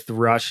with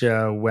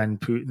Russia when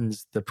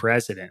Putin's the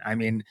president. I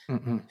mean,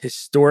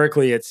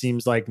 historically, it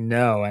seems like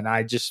no. And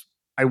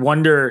I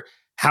wonder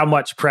how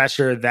much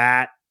pressure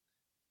that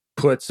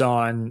puts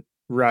on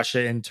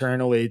Russia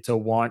internally to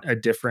want a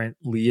different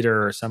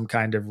leader or some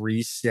kind of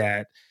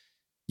reset.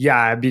 Yeah,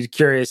 I'd be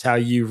curious how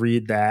you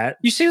read that.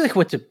 You see like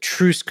what the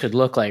truce could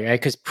look like, right?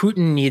 Because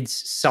Putin needs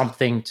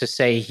something to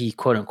say he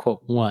quote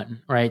unquote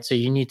won, right? So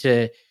you need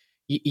to,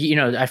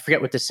 I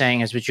forget what the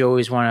saying is, but you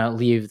always want to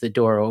leave the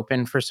door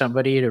open for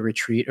somebody to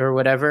retreat or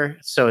whatever.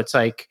 So it's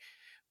like,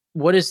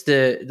 what does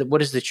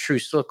the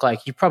truce look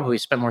like? You probably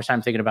spent more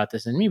time thinking about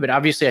this than me, but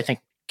obviously I think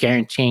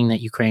guaranteeing that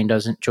Ukraine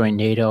doesn't join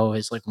NATO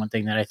is like one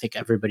thing that I think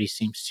everybody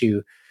seems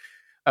to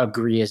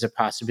agree is a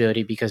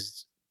possibility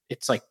because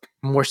it's like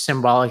more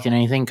symbolic than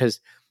anything because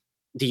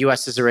the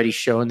US has already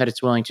shown that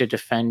it's willing to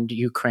defend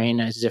Ukraine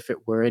as if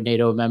it were a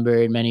NATO member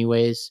in many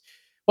ways.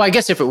 Well, I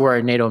guess if it were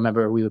a NATO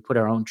member, we would put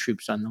our own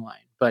troops on the line,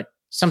 but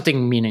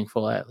something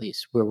meaningful at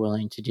least we're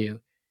willing to do.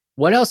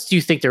 What else do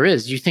you think there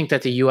is? Do you think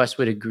that the US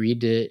would agree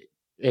to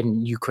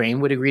and Ukraine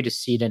would agree to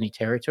cede any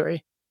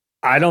territory?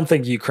 I don't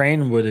think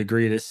Ukraine would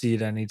agree to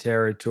cede any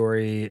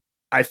territory.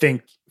 I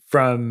think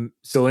from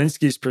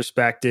Zelensky's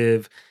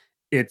perspective,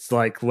 it's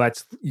like,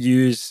 let's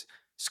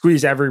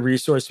squeeze every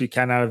resource we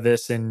can out of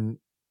this and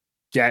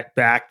get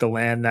back the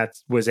land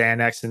that was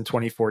annexed in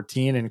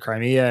 2014 in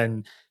Crimea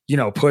and,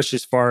 push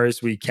as far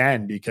as we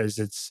can because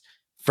it's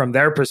from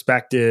their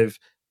perspective,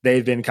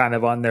 they've been kind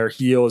of on their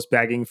heels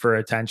begging for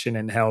attention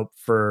and help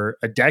for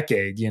a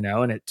decade,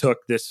 and it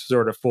took this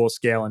sort of full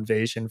scale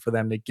invasion for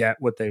them to get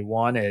what they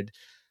wanted.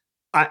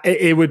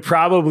 It would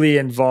probably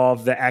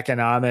involve the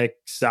economic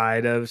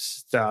side of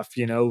stuff,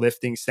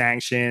 lifting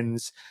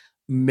sanctions,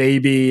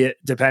 maybe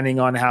depending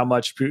on how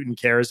much Putin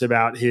cares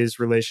about his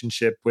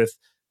relationship with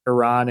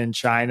Iran and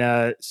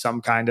China, some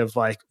kind of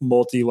like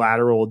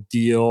multilateral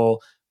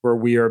deal where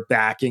we are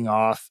backing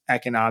off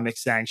economic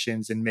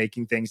sanctions and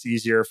making things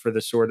easier for the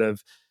sort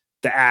of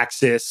the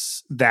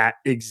axis that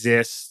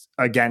exists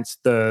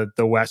against the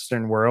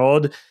Western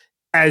world,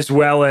 as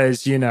well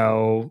as,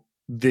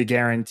 the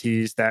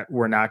guarantees that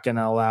we're not going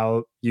to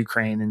allow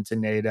Ukraine into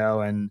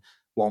NATO and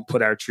won't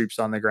put our troops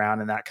on the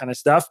ground and that kind of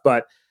stuff.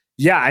 But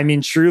Yeah, I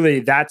mean,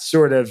 truly, that's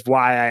sort of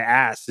why I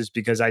asked, is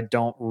because I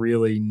don't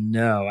really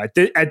know.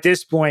 At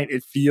this point,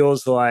 it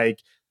feels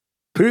like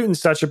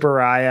Putin's such a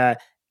pariah,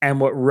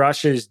 and what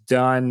Russia's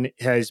done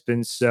has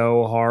been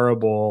so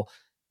horrible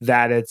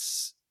that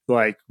it's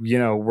like,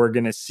 we're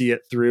going to see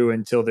it through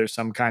until there's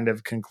some kind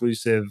of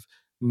conclusive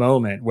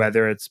moment,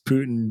 whether it's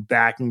Putin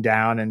backing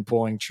down and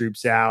pulling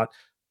troops out,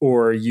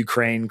 or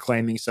Ukraine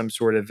claiming some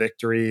sort of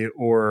victory,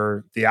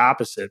 or the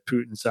opposite,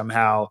 Putin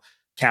somehow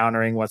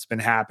countering what's been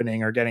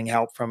happening or getting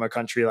help from a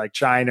country like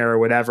China or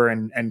whatever,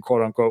 and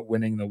quote unquote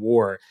winning the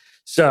war.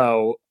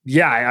 So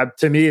yeah,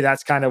 to me,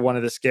 that's kind of one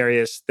of the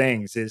scariest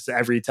things, is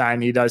every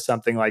time he does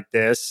something like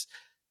this,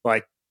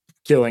 like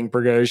killing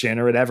Prigozhin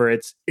or whatever,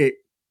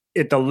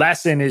 the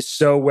lesson is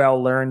so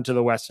well learned to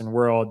the Western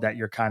world that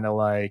you're kind of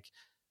like,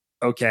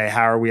 okay,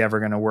 how are we ever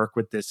going to work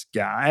with this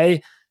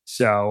guy?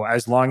 So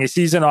as long as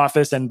he's in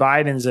office and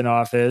Biden's in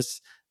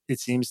office, it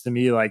seems to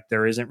me like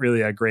there isn't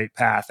really a great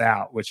path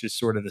out, which is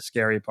sort of the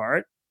scary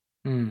part.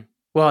 Mm.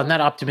 Well, on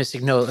that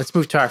optimistic note, let's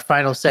move to our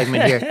final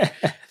segment here.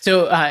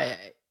 So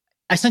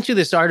I sent you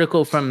this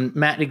article from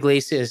Matt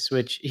Iglesias,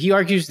 which he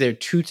argues there are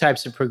two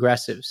types of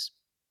progressives: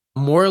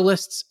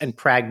 moralists and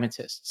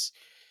pragmatists.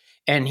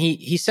 And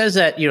he says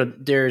that,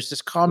 there's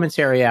this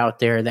commentary out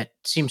there that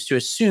seems to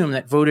assume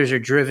that voters are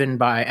driven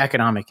by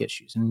economic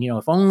issues. And,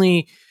 if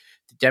only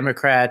the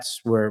Democrats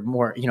were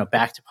more,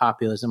 back to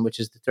populism, which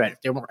is the threat.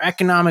 If they're more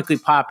economically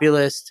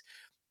populist,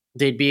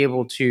 they'd be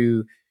able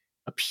to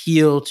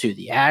appeal to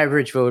the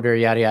average voter,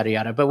 yada, yada,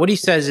 yada. But what he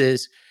says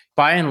is,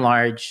 by and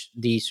large,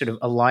 the sort of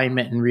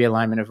alignment and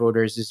realignment of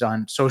voters is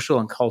on social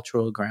and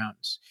cultural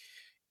grounds.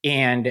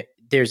 And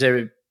there's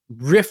a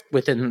rift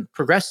within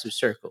progressive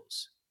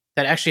circles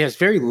that actually has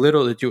very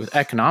little to do with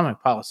economic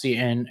policy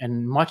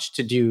and much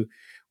to do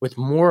with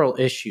moral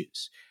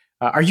issues.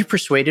 Are you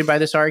persuaded by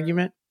this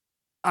argument?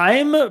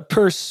 I'm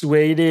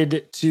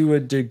persuaded to a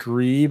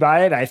degree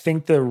by it. I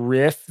think the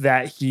riff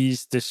that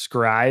he's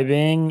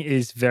describing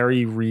is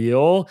very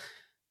real.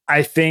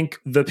 I think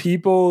the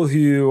people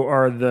who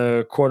are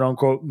the quote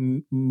unquote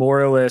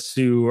moralists,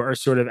 who are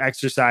sort of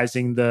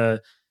exercising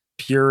the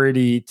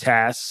purity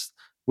test,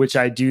 which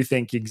I do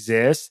think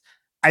exists,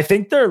 I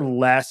think they're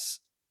less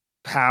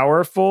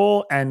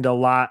powerful and a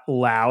lot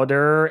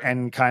louder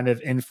and kind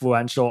of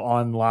influential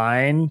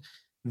online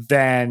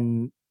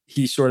than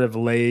he sort of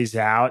lays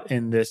out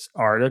in this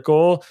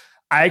article.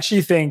 I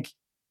actually think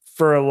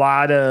for a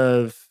lot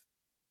of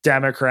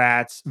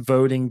Democrats,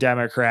 voting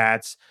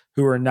Democrats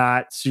who are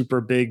not super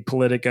big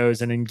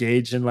politicos and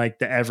engage in like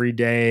the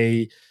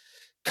everyday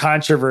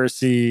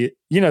controversy,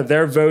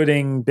 they're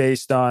voting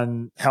based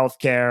on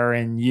healthcare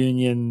and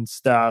union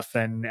stuff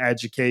and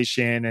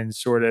education and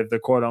sort of the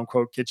quote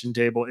unquote kitchen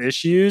table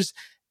issues.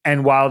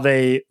 And while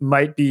they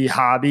might be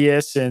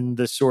hobbyists in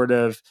the sort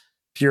of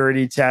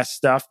purity test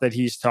stuff that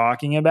he's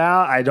talking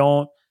about, I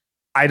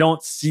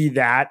don't see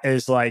that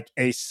as like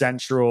a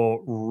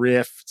central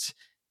rift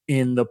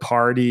in the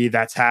party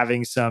that's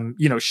having some,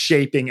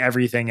 shaping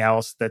everything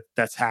else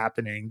that's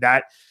happening.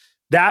 That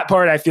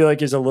part I feel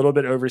like is a little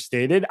bit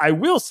overstated. I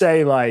will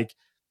say, like,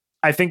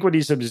 I think what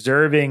he's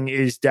observing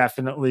is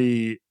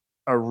definitely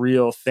a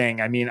real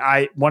thing. I mean,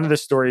 one of the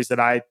stories that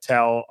I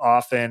tell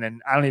often,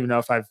 and I don't even know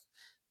if I've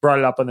brought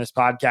it up on this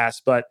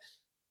podcast, but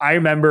I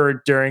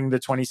remember during the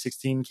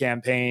 2016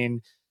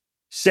 campaign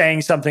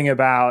saying something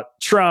about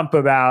Trump,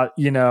 about,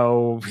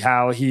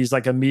 how he's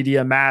like a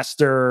media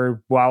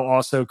master while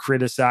also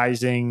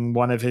criticizing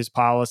one of his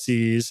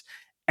policies.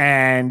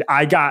 And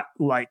I got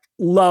like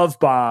love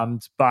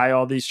bombed by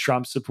all these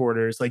Trump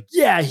supporters. Like,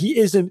 yeah, he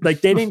isn't,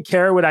 like, they didn't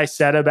care what I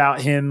said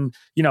about him,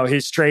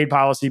 his trade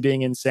policy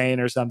being insane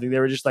or something. They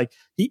were just like,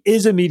 he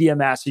is a media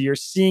master. You're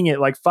seeing it.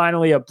 Like,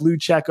 finally, a blue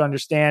check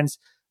understands,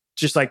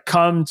 just like,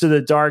 come to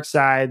the dark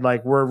side.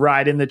 Like, we're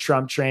riding the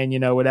Trump train,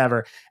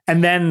 whatever.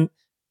 And then,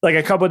 like,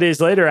 a couple of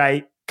days later,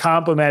 I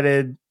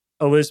complimented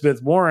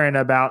Elizabeth Warren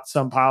about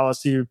some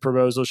policy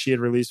proposal she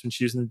had released when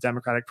she was in the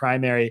Democratic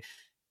primary.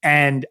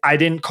 And I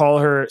didn't call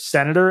her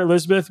Senator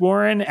Elizabeth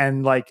Warren.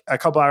 And like a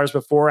couple hours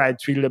before, I had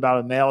tweeted about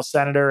a male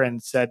senator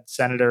and said,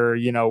 Senator,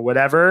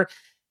 whatever.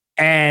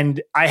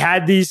 And I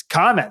had these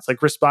comments,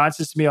 like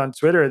responses to me on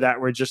Twitter, that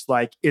were just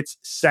like, it's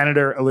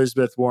Senator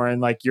Elizabeth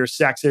Warren, like, your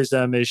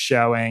sexism is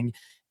showing.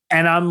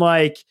 And I'm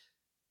like,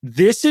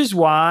 this is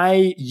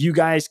why you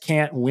guys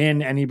can't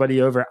win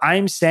anybody over.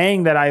 I'm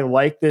saying that I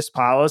like this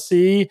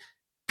policy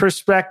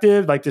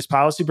perspective, like this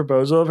policy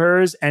proposal of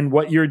hers, and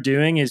what you're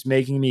doing is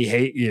making me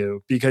hate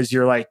you, because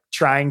you're like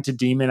trying to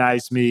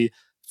demonize me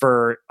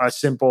for a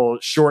simple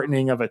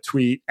shortening of a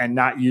tweet and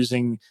not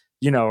using,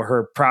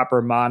 her proper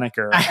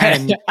moniker. I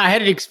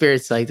had an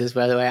experience like this,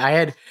 by the way.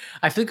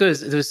 I think there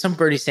was some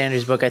Bernie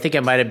Sanders book. I think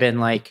it might have been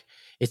like,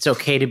 It's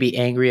Okay to Be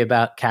Angry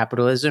About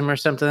Capitalism or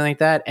something like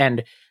that.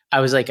 And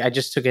I was like, I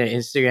just took an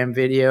Instagram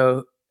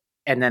video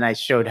and then I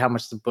showed how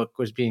much the book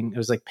was it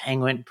was like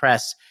Penguin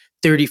Press,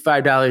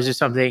 $35 or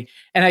something.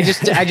 And I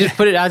just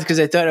put it out because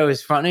I thought it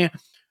was funny.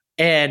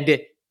 And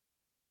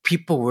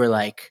people were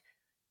like,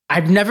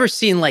 I've never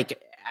seen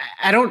like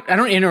I don't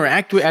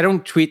interact with, I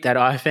don't tweet that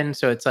often.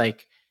 So it's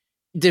like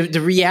the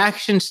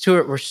reactions to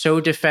it were so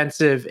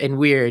defensive and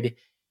weird,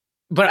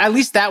 but at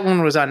least that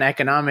one was on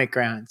economic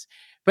grounds.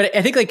 But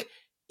I think like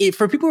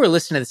for people who are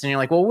listening to this and you're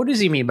like, well, what does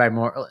he mean by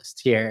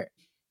moralist here?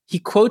 He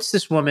quotes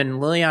this woman,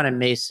 Liliana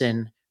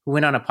Mason, who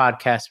went on a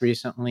podcast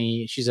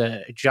recently. She's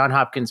a John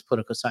Hopkins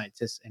political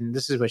scientist. And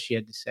this is what she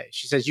had to say.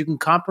 She says, you can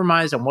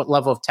compromise on what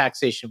level of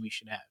taxation we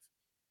should have.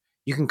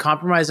 You can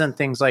compromise on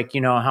things like,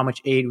 how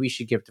much aid we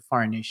should give to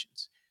foreign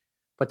nations.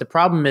 But the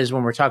problem is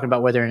when we're talking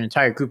about whether an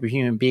entire group of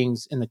human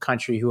beings in the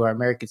country who are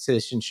American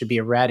citizens should be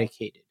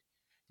eradicated,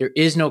 there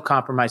is no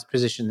compromise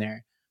position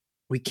there.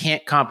 We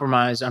can't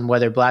compromise on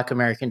whether Black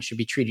Americans should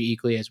be treated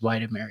equally as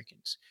white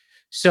Americans.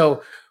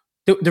 So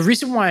the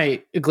reason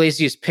why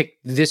Iglesias picked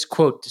this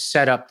quote to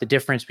set up the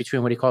difference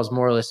between what he calls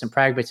moralists and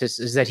pragmatists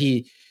is that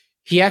he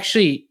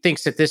actually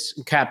thinks that this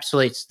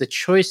encapsulates the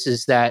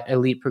choices that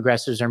elite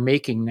progressives are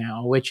making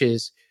now, which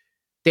is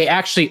they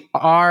actually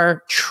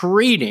are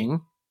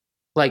trading,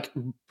 like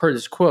per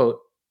this quote,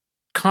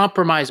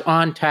 compromise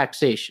on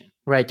taxation,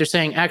 right? They're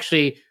saying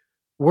actually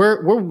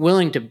we're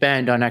willing to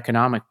bend on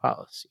economic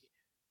policy,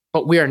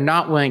 but we are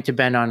not willing to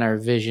bend on our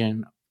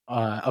vision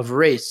of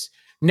race.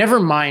 Never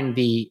mind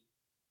the,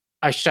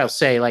 I shall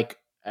say, like,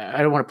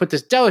 I don't want to put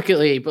this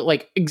delicately, but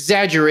like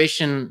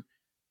exaggeration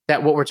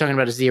that what we're talking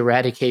about is the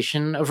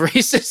eradication of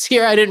racists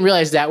here. I didn't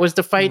realize that was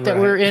the fight that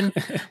we're in,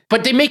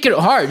 but they make it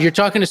hard. You're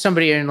talking to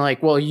somebody and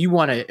like, well, you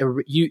want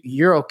to,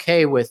 you're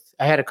okay with,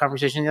 I had a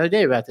conversation the other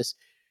day about this.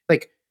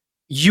 Like,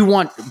 you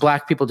want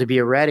Black people to be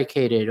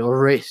eradicated or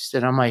erased.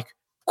 And I'm like,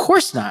 of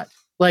course not.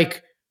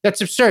 Like, that's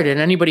absurd. And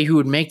anybody who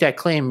would make that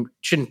claim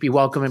shouldn't be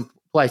welcome in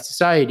polite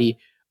society.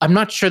 I'm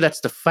not sure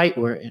that's the fight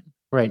we're in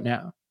right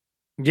now.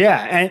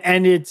 Yeah,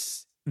 and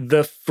it's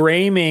the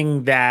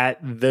framing that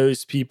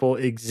those people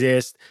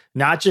exist,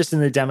 not just in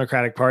the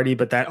Democratic Party,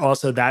 but that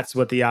also that's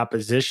what the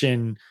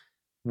opposition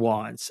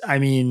wants. I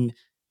mean,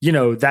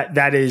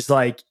 that is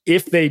like,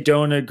 if they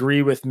don't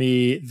agree with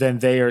me, then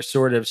they are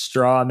sort of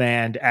straw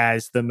manned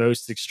as the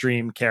most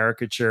extreme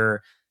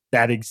caricature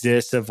that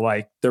exists of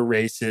like the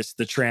racist,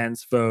 the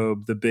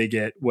transphobe, the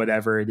bigot,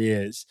 whatever it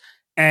is.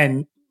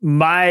 And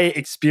my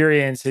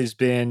experience has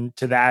been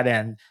to that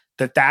end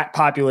that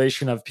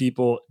population of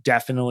people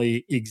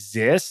definitely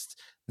exists.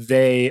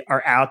 They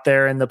are out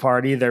there in the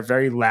party. They're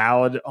very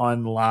loud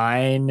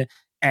online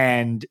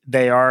and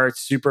they are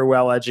super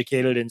well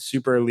educated and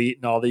super elite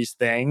and all these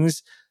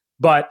things.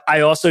 But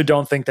I also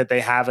don't think that they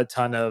have a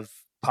ton of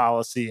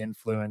policy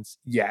influence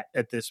yet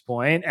at this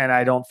point. And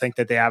I don't think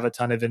that they have a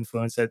ton of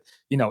influence at,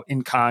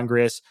 in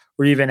Congress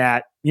or even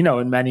at,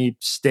 in many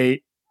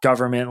state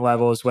government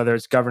levels, whether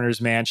it's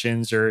governor's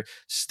mansions or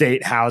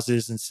state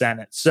houses and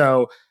Senate.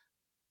 So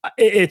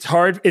it's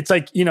hard. It's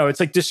like, it's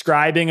like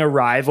describing a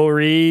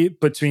rivalry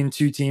between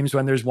two teams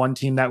when there's one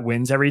team that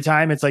wins every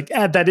time. It's like,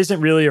 that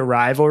isn't really a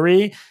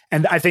rivalry.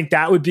 And I think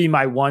that would be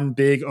my one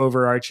big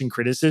overarching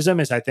criticism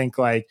is I think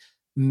like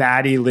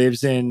Maddie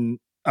lives in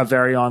a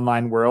very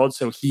online world.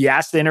 So he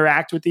has to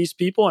interact with these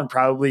people and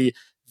probably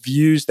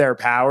views their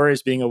power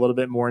as being a little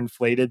bit more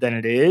inflated than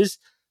it is.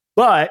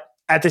 But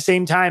at the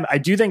same time, I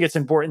do think it's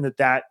important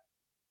that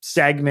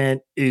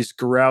segment is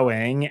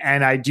growing.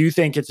 And I do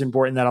think it's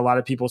important that a lot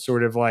of people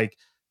sort of like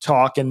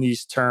talk in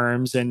these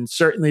terms. And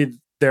certainly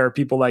there are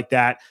people like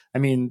that. I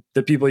mean,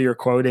 the people you're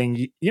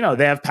quoting,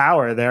 they have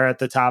power. They're at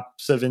the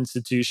tops of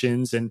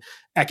institutions and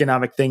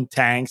economic think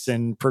tanks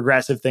and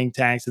progressive think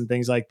tanks and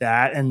things like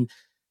that. And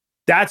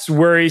that's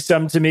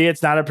worrisome to me.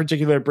 It's not a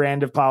particular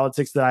brand of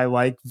politics that I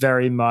like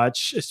very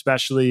much,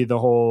 especially the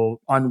whole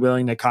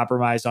unwilling to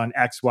compromise on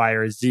X, Y,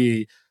 or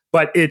Z.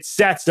 But it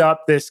sets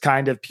up this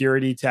kind of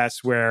purity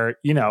test where,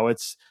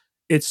 it's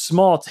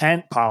small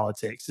tent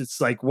politics. It's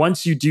like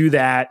once you do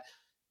that,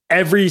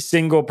 every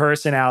single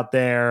person out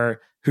there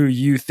who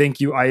you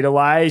think you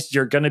idolize,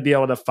 you're going to be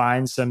able to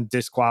find some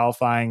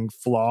disqualifying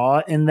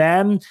flaw in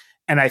them.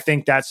 And I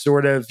think that's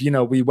sort of,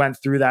 we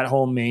went through that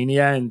whole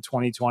mania in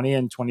 2020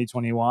 and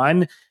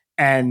 2021,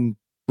 and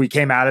we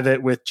came out of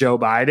it with Joe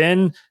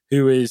Biden,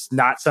 who is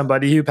not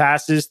somebody who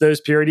passes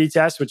those purity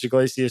tests, which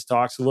Iglesias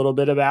talks a little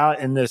bit about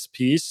in this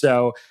piece.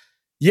 So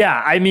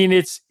yeah, I mean,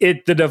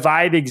 the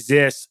divide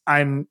exists.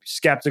 I'm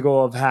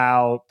skeptical of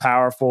how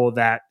powerful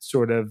that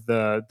sort of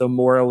the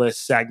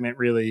moralist segment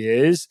really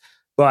is.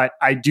 But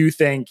I do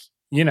think,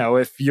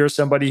 if you're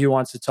somebody who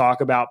wants to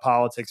talk about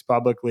politics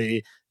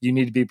publicly, you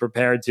need to be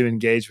prepared to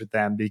engage with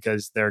them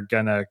because they're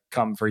going to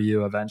come for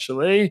you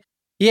eventually.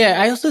 Yeah,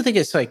 I also think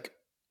it's like,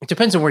 it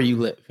depends on where you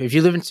live. If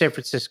you live in San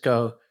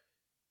Francisco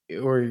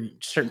or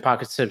certain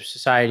pockets of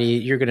society,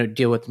 you're going to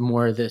deal with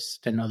more of this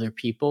than other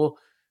people.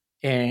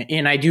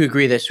 And I do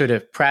agree that sort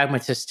of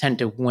pragmatists tend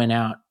to win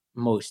out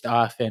most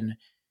often.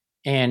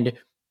 And,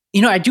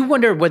 I do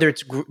wonder whether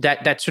it's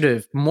that sort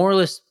of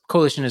moralist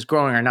coalition is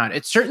growing or not.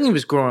 It certainly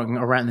was growing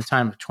around the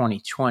time of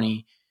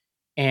 2020.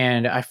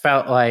 And I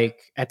felt like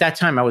at that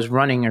time I was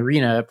running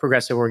Arena, a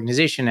progressive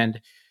organization,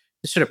 and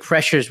the sort of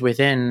pressures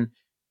within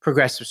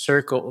progressive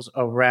circles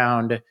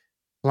around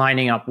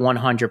lining up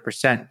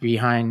 100%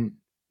 behind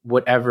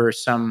whatever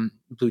some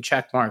blue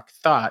checkmark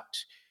thought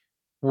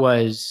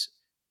was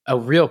a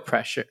real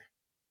pressure.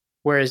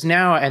 Whereas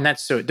now, and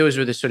those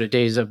were the sort of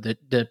days of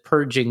the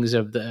purgings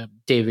of the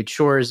David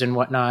Shores and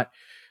whatnot.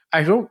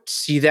 I don't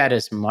see that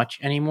as much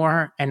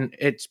anymore, and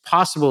it's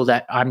possible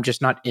that I'm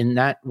just not in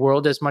that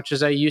world as much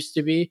as I used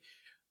to be.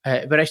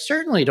 But I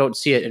certainly don't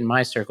see it in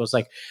my circles.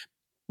 Like,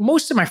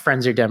 most of my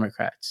friends are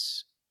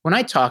Democrats. When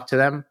I talk to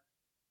them,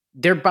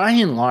 they're by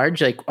and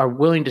large like are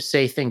willing to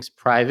say things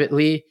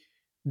privately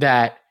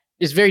that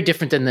is very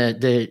different than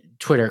the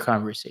Twitter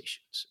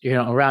conversations,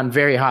 around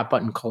very hot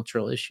button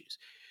cultural issues.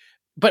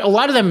 But a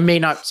lot of them may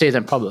not say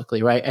them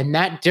publicly, right? And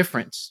that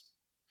difference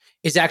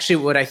is actually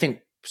what I think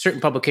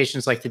certain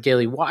publications like the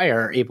Daily Wire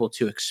are able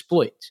to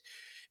exploit,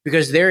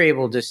 because they're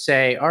able to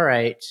say, all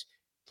right,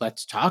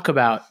 let's talk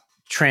about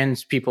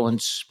trans people in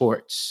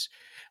sports.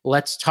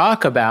 Let's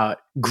talk about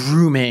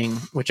grooming,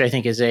 which I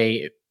think is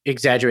a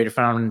exaggerated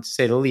phenomenon to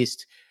say the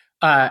least.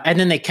 And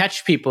then they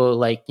catch people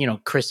like,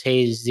 Chris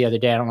Hayes the other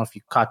day. I don't know if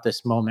you caught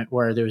this moment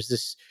where there was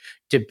this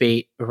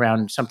debate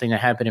around something that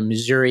happened in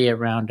Missouri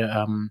around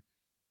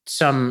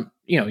some,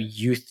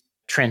 youth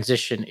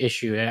transition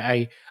issue.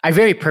 I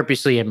very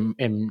purposely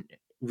am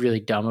really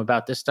dumb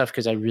about this stuff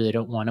because I really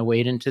don't want to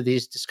wade into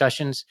these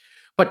discussions.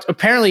 But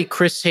apparently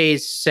Chris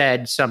Hayes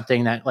said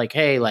something that like,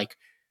 hey, like,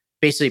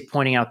 basically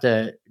pointing out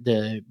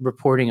the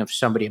reporting of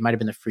somebody, it might have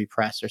been the Free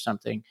Press or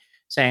something,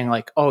 saying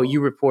like, oh,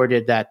 you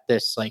reported that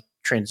this like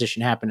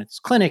transition happened at this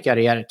clinic,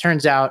 yada yada. It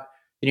turns out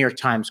the New York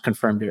Times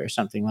confirmed it or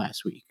something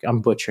last week.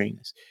 I'm butchering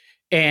this.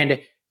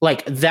 And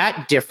like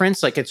that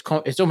difference, like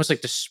it's almost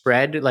like the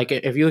spread. Like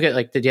if you look at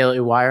like the Daily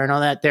Wire and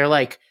all that, they're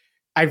like,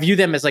 I view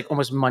them as like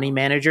almost money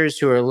managers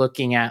who are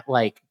looking at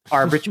like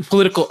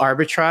political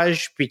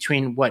arbitrage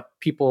between what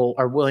people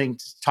are willing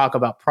to talk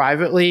about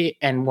privately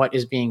and what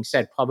is being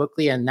said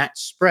publicly. And that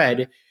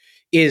spread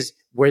is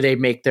where they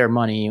make their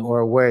money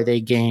or where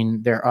they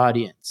gain their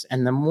audience.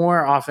 And the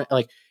more often,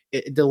 like,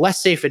 the less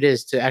safe it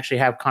is to actually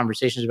have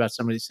conversations about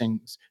some of these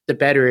things, the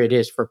better it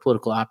is for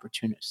political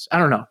opportunists. I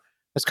don't know.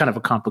 That's kind of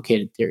a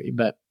complicated theory,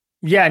 but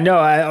yeah, no,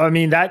 I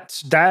mean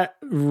that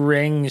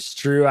rings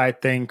true, I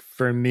think,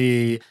 for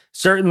me,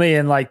 certainly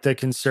in like the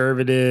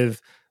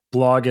conservative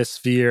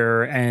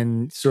blogosphere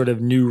and sort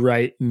of new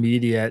right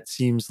media. It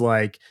seems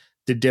like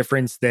the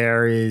difference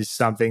there is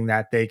something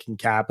that they can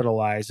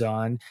capitalize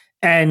on.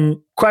 And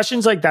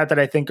questions like that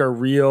I think are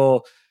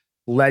real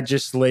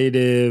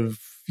legislative,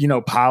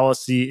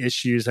 policy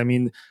issues. I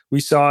mean, we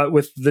saw it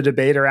with the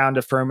debate around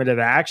affirmative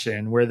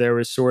action, where there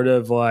was sort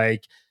of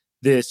like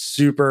this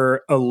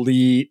super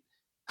elite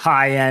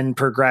high-end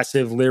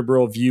progressive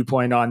liberal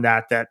viewpoint on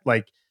that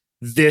like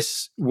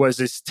this was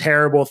this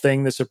terrible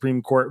thing the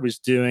Supreme Court was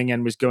doing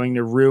and was going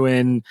to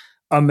ruin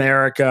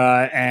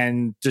America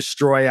and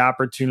destroy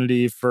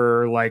opportunity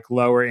for like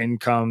lower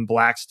income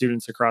Black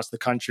students across the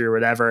country or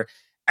whatever.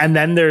 And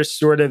then there's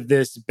sort of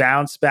this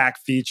bounce back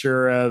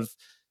feature of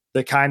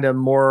the kind of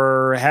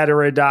more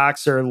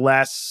heterodox or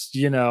less,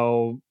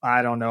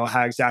 I don't know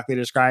how exactly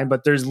to describe,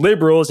 but there's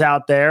liberals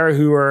out there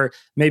who are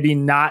maybe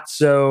not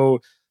so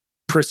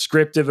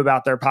prescriptive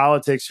about their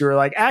politics, who are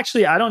like,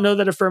 actually, I don't know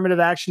that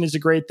affirmative action is a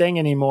great thing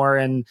anymore.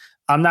 And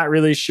I'm not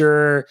really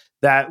sure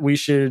that we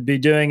should be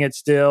doing it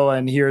still.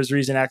 And here's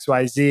reason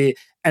XYZ.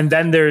 And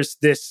then there's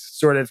this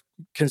sort of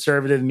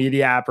conservative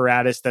media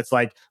apparatus that's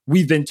like,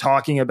 we've been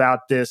talking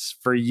about this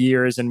for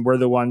years and we're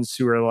the ones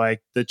who are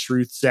like the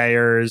truth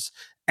sayers.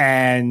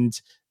 And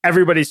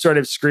everybody's sort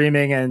of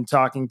screaming and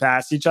talking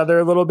past each other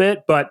a little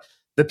bit. But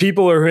the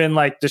people who are in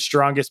like the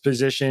strongest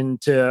position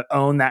to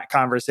own that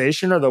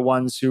conversation are the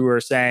ones who are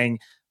saying,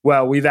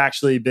 well, we've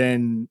actually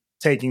been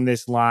taking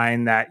this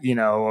line that,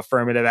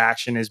 affirmative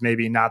action is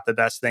maybe not the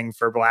best thing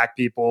for Black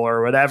people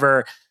or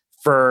whatever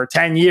for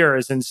 10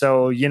 years. And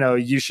so,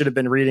 you should have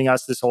been reading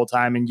us this whole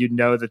time and you'd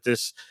know that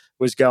this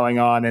was going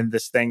on and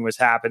this thing was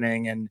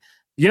happening. And,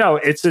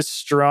 it's a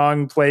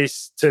strong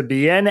place to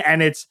be in.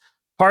 And it's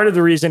part of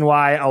the reason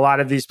why a lot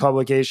of these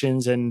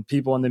publications and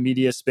people in the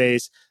media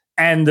space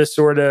and the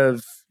sort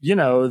of,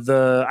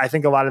 I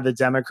think a lot of the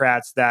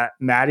Democrats that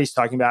Maddie's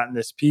talking about in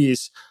this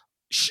piece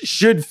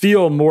should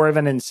feel more of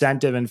an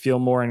incentive and feel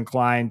more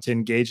inclined to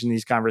engage in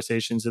these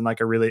conversations in like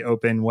a really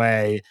open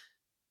way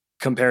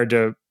compared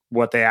to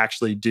what they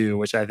actually do,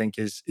 which I think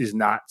is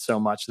not so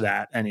much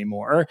that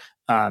anymore.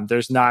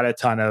 There's not a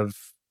ton of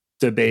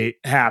debate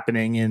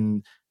happening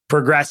in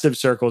progressive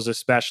circles,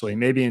 especially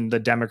maybe in the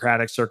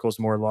Democratic circles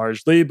more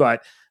largely,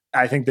 but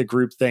I think the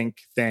groupthink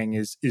thing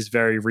is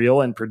very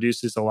real and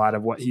produces a lot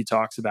of what he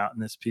talks about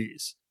in this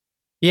piece.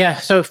 Yeah,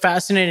 so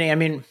fascinating. I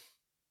mean,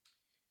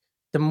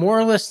 the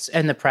moralists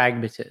and the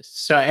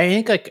pragmatists. So I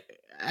think like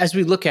as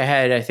we look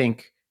ahead, I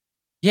think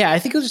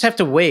we'll just have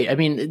to wait. I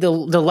mean, the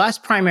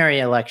last primary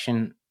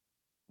election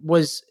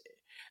was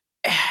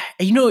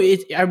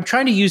I'm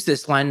trying to use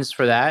this lens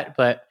for that,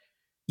 but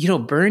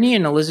Bernie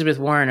and Elizabeth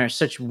Warren are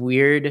such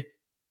weird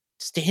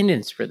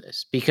stand-ins for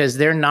this because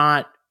they're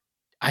not.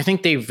 I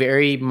think they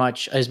very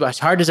much, as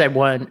hard as I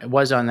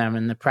was on them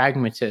in the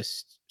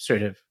pragmatist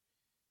sort of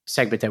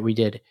segment that we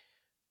did,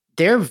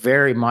 they're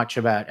very much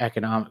about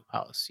economic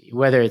policy.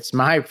 Whether it's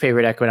my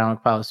favorite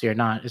economic policy or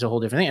not is a whole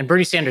different thing. And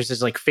Bernie Sanders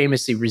has like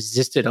famously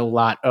resisted a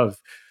lot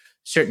of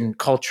certain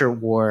culture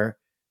war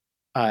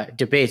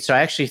debates. So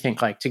I actually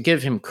think, like, to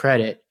give him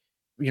credit,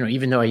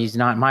 even though he's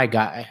not my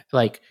guy,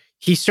 like,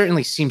 he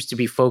certainly seems to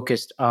be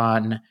focused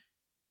on.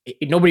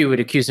 Nobody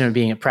would accuse him of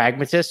being a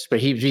pragmatist, but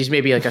he's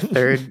maybe like a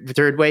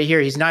third way here.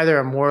 He's neither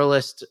a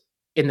moralist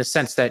in the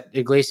sense that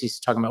Iglesias is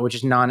talking about, which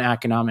is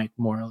non-economic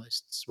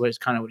moralists, what is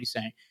kind of what he's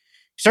saying.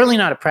 Certainly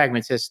not a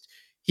pragmatist.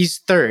 He's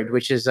third,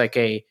 which is like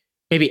a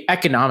maybe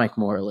economic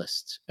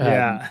moralist.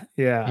 Yeah.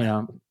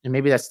 And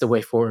maybe that's the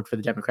way forward for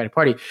the Democratic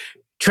Party.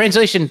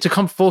 Translation, to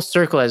come full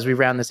circle as we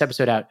round this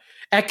episode out.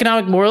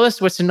 Economic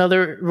moralist, what's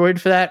another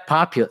word for that?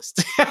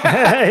 Populist.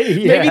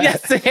 Maybe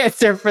that's the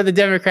answer for the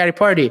Democratic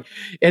Party.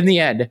 In the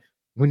end,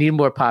 we need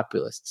more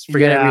populists.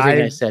 Forget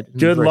everything I said.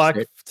 Good luck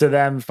to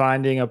them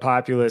finding a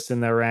populist in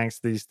their ranks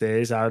these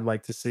days. I would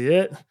like to see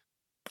it.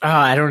 Oh,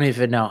 I don't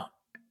even know.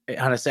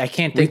 Honestly, I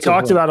can't think. We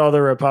talked about all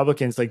the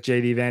Republicans like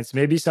J.D. Vance,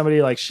 maybe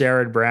somebody like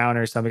Sherrod Brown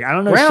or something. I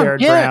don't know.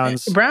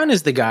 Brown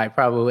is the guy,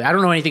 probably. I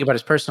don't know anything about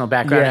his personal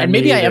background. And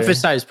maybe I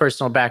emphasize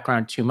personal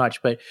background too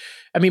much. But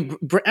I mean,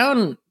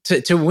 Brown,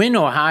 to win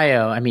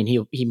Ohio, I mean,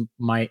 he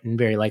might and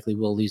very likely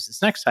will lose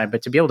this next time.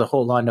 But to be able to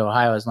hold on to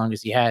Ohio as long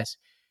as he has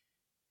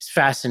is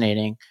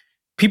fascinating.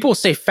 People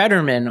say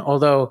Fetterman,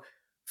 although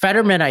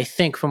Fetterman, I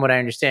think, from what I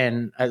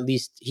understand, at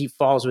least he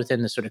falls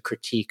within the sort of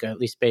critique, at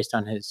least based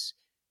on his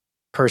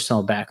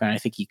personal background. I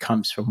think he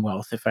comes from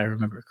wealth, if I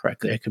remember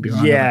correctly. I could be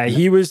wrong. Yeah,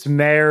 he was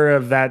mayor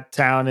of that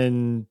town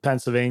in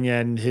Pennsylvania,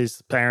 and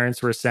his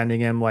parents were sending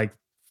him like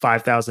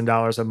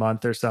 $5,000 a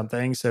month or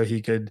something so he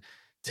could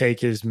take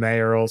his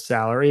mayoral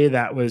salary.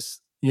 That was,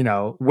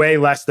 way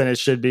less than it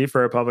should be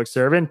for a public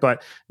servant,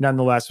 but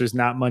nonetheless was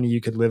not money you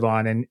could live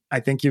on. And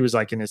I think he was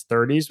like in his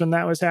 30s when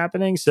that was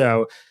happening.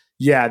 So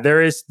yeah,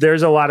 there's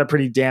a lot of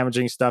pretty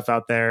damaging stuff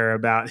out there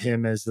about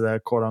him as the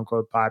quote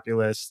unquote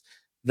populist.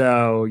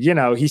 Though,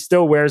 he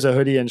still wears a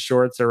hoodie and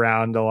shorts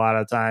around a lot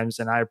of times.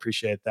 And I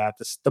appreciate that.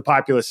 The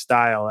populist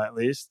style, at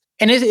least.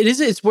 And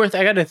it's worth,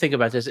 I got to think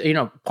about this.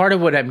 Part of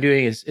what I'm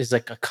doing is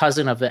like a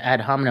cousin of the ad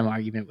hominem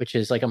argument, which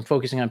is like I'm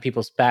focusing on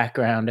people's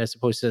background as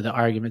opposed to the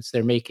arguments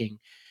they're making.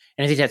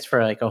 And I think that's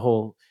for like a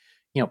whole,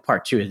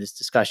 part two of this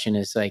discussion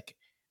is like,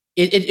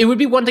 it would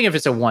be one thing if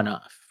it's a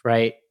one-off,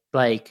 right?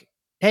 Like,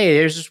 hey,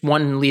 there's just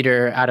one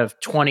leader out of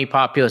 20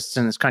 populists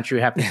in this country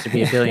who happens to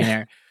be a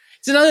billionaire.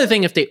 It's another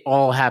thing if they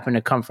all happen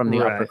to come from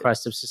the upper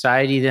crust of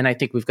society, then I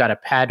think we've got a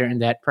pattern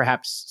that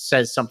perhaps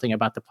says something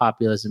about the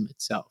populism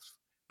itself.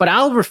 But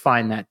I'll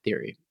refine that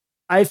theory.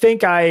 I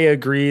think I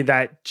agree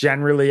that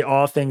generally,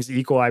 all things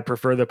equal, I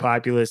prefer the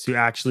populists who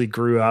actually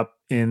grew up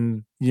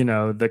in,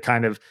 the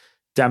kind of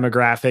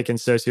demographic and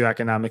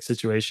socioeconomic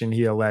situation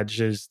he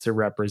alleges to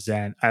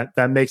represent.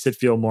 That makes it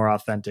feel more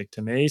authentic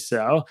to me.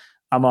 So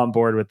I'm on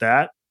board with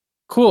that.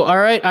 Cool. All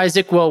right,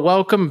 Isaac. Well,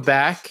 welcome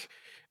back.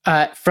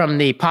 From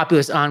the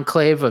populist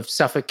enclave of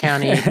Suffolk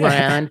County,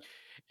 Long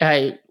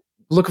Island.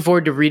 Looking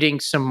forward to reading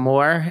some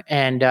more.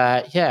 And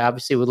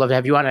obviously would love to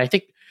have you on. And I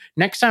think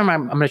next time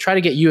I'm going to try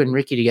to get you and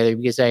Ricky together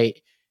because I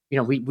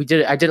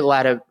did a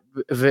lot of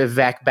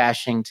Vivek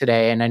bashing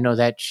today. And I know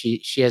that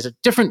she has a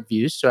different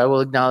views. So I will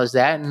acknowledge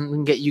that and we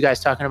can get you guys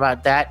talking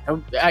about that.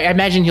 I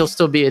imagine he'll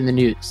still be in the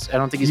news. I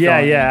don't think he's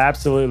going. Yeah,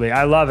 absolutely.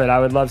 I love it. I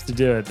would love to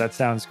do it. That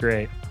sounds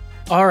great.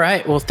 All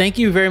right. Well, thank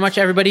you very much,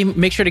 everybody.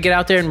 Make sure to get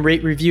out there and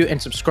rate, review, and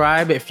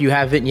subscribe. If you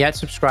haven't yet,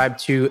 subscribe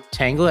to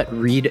Tangle at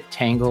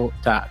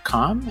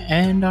readtangle.com.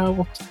 And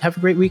we'll have a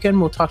great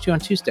weekend. We'll talk to you on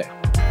Tuesday.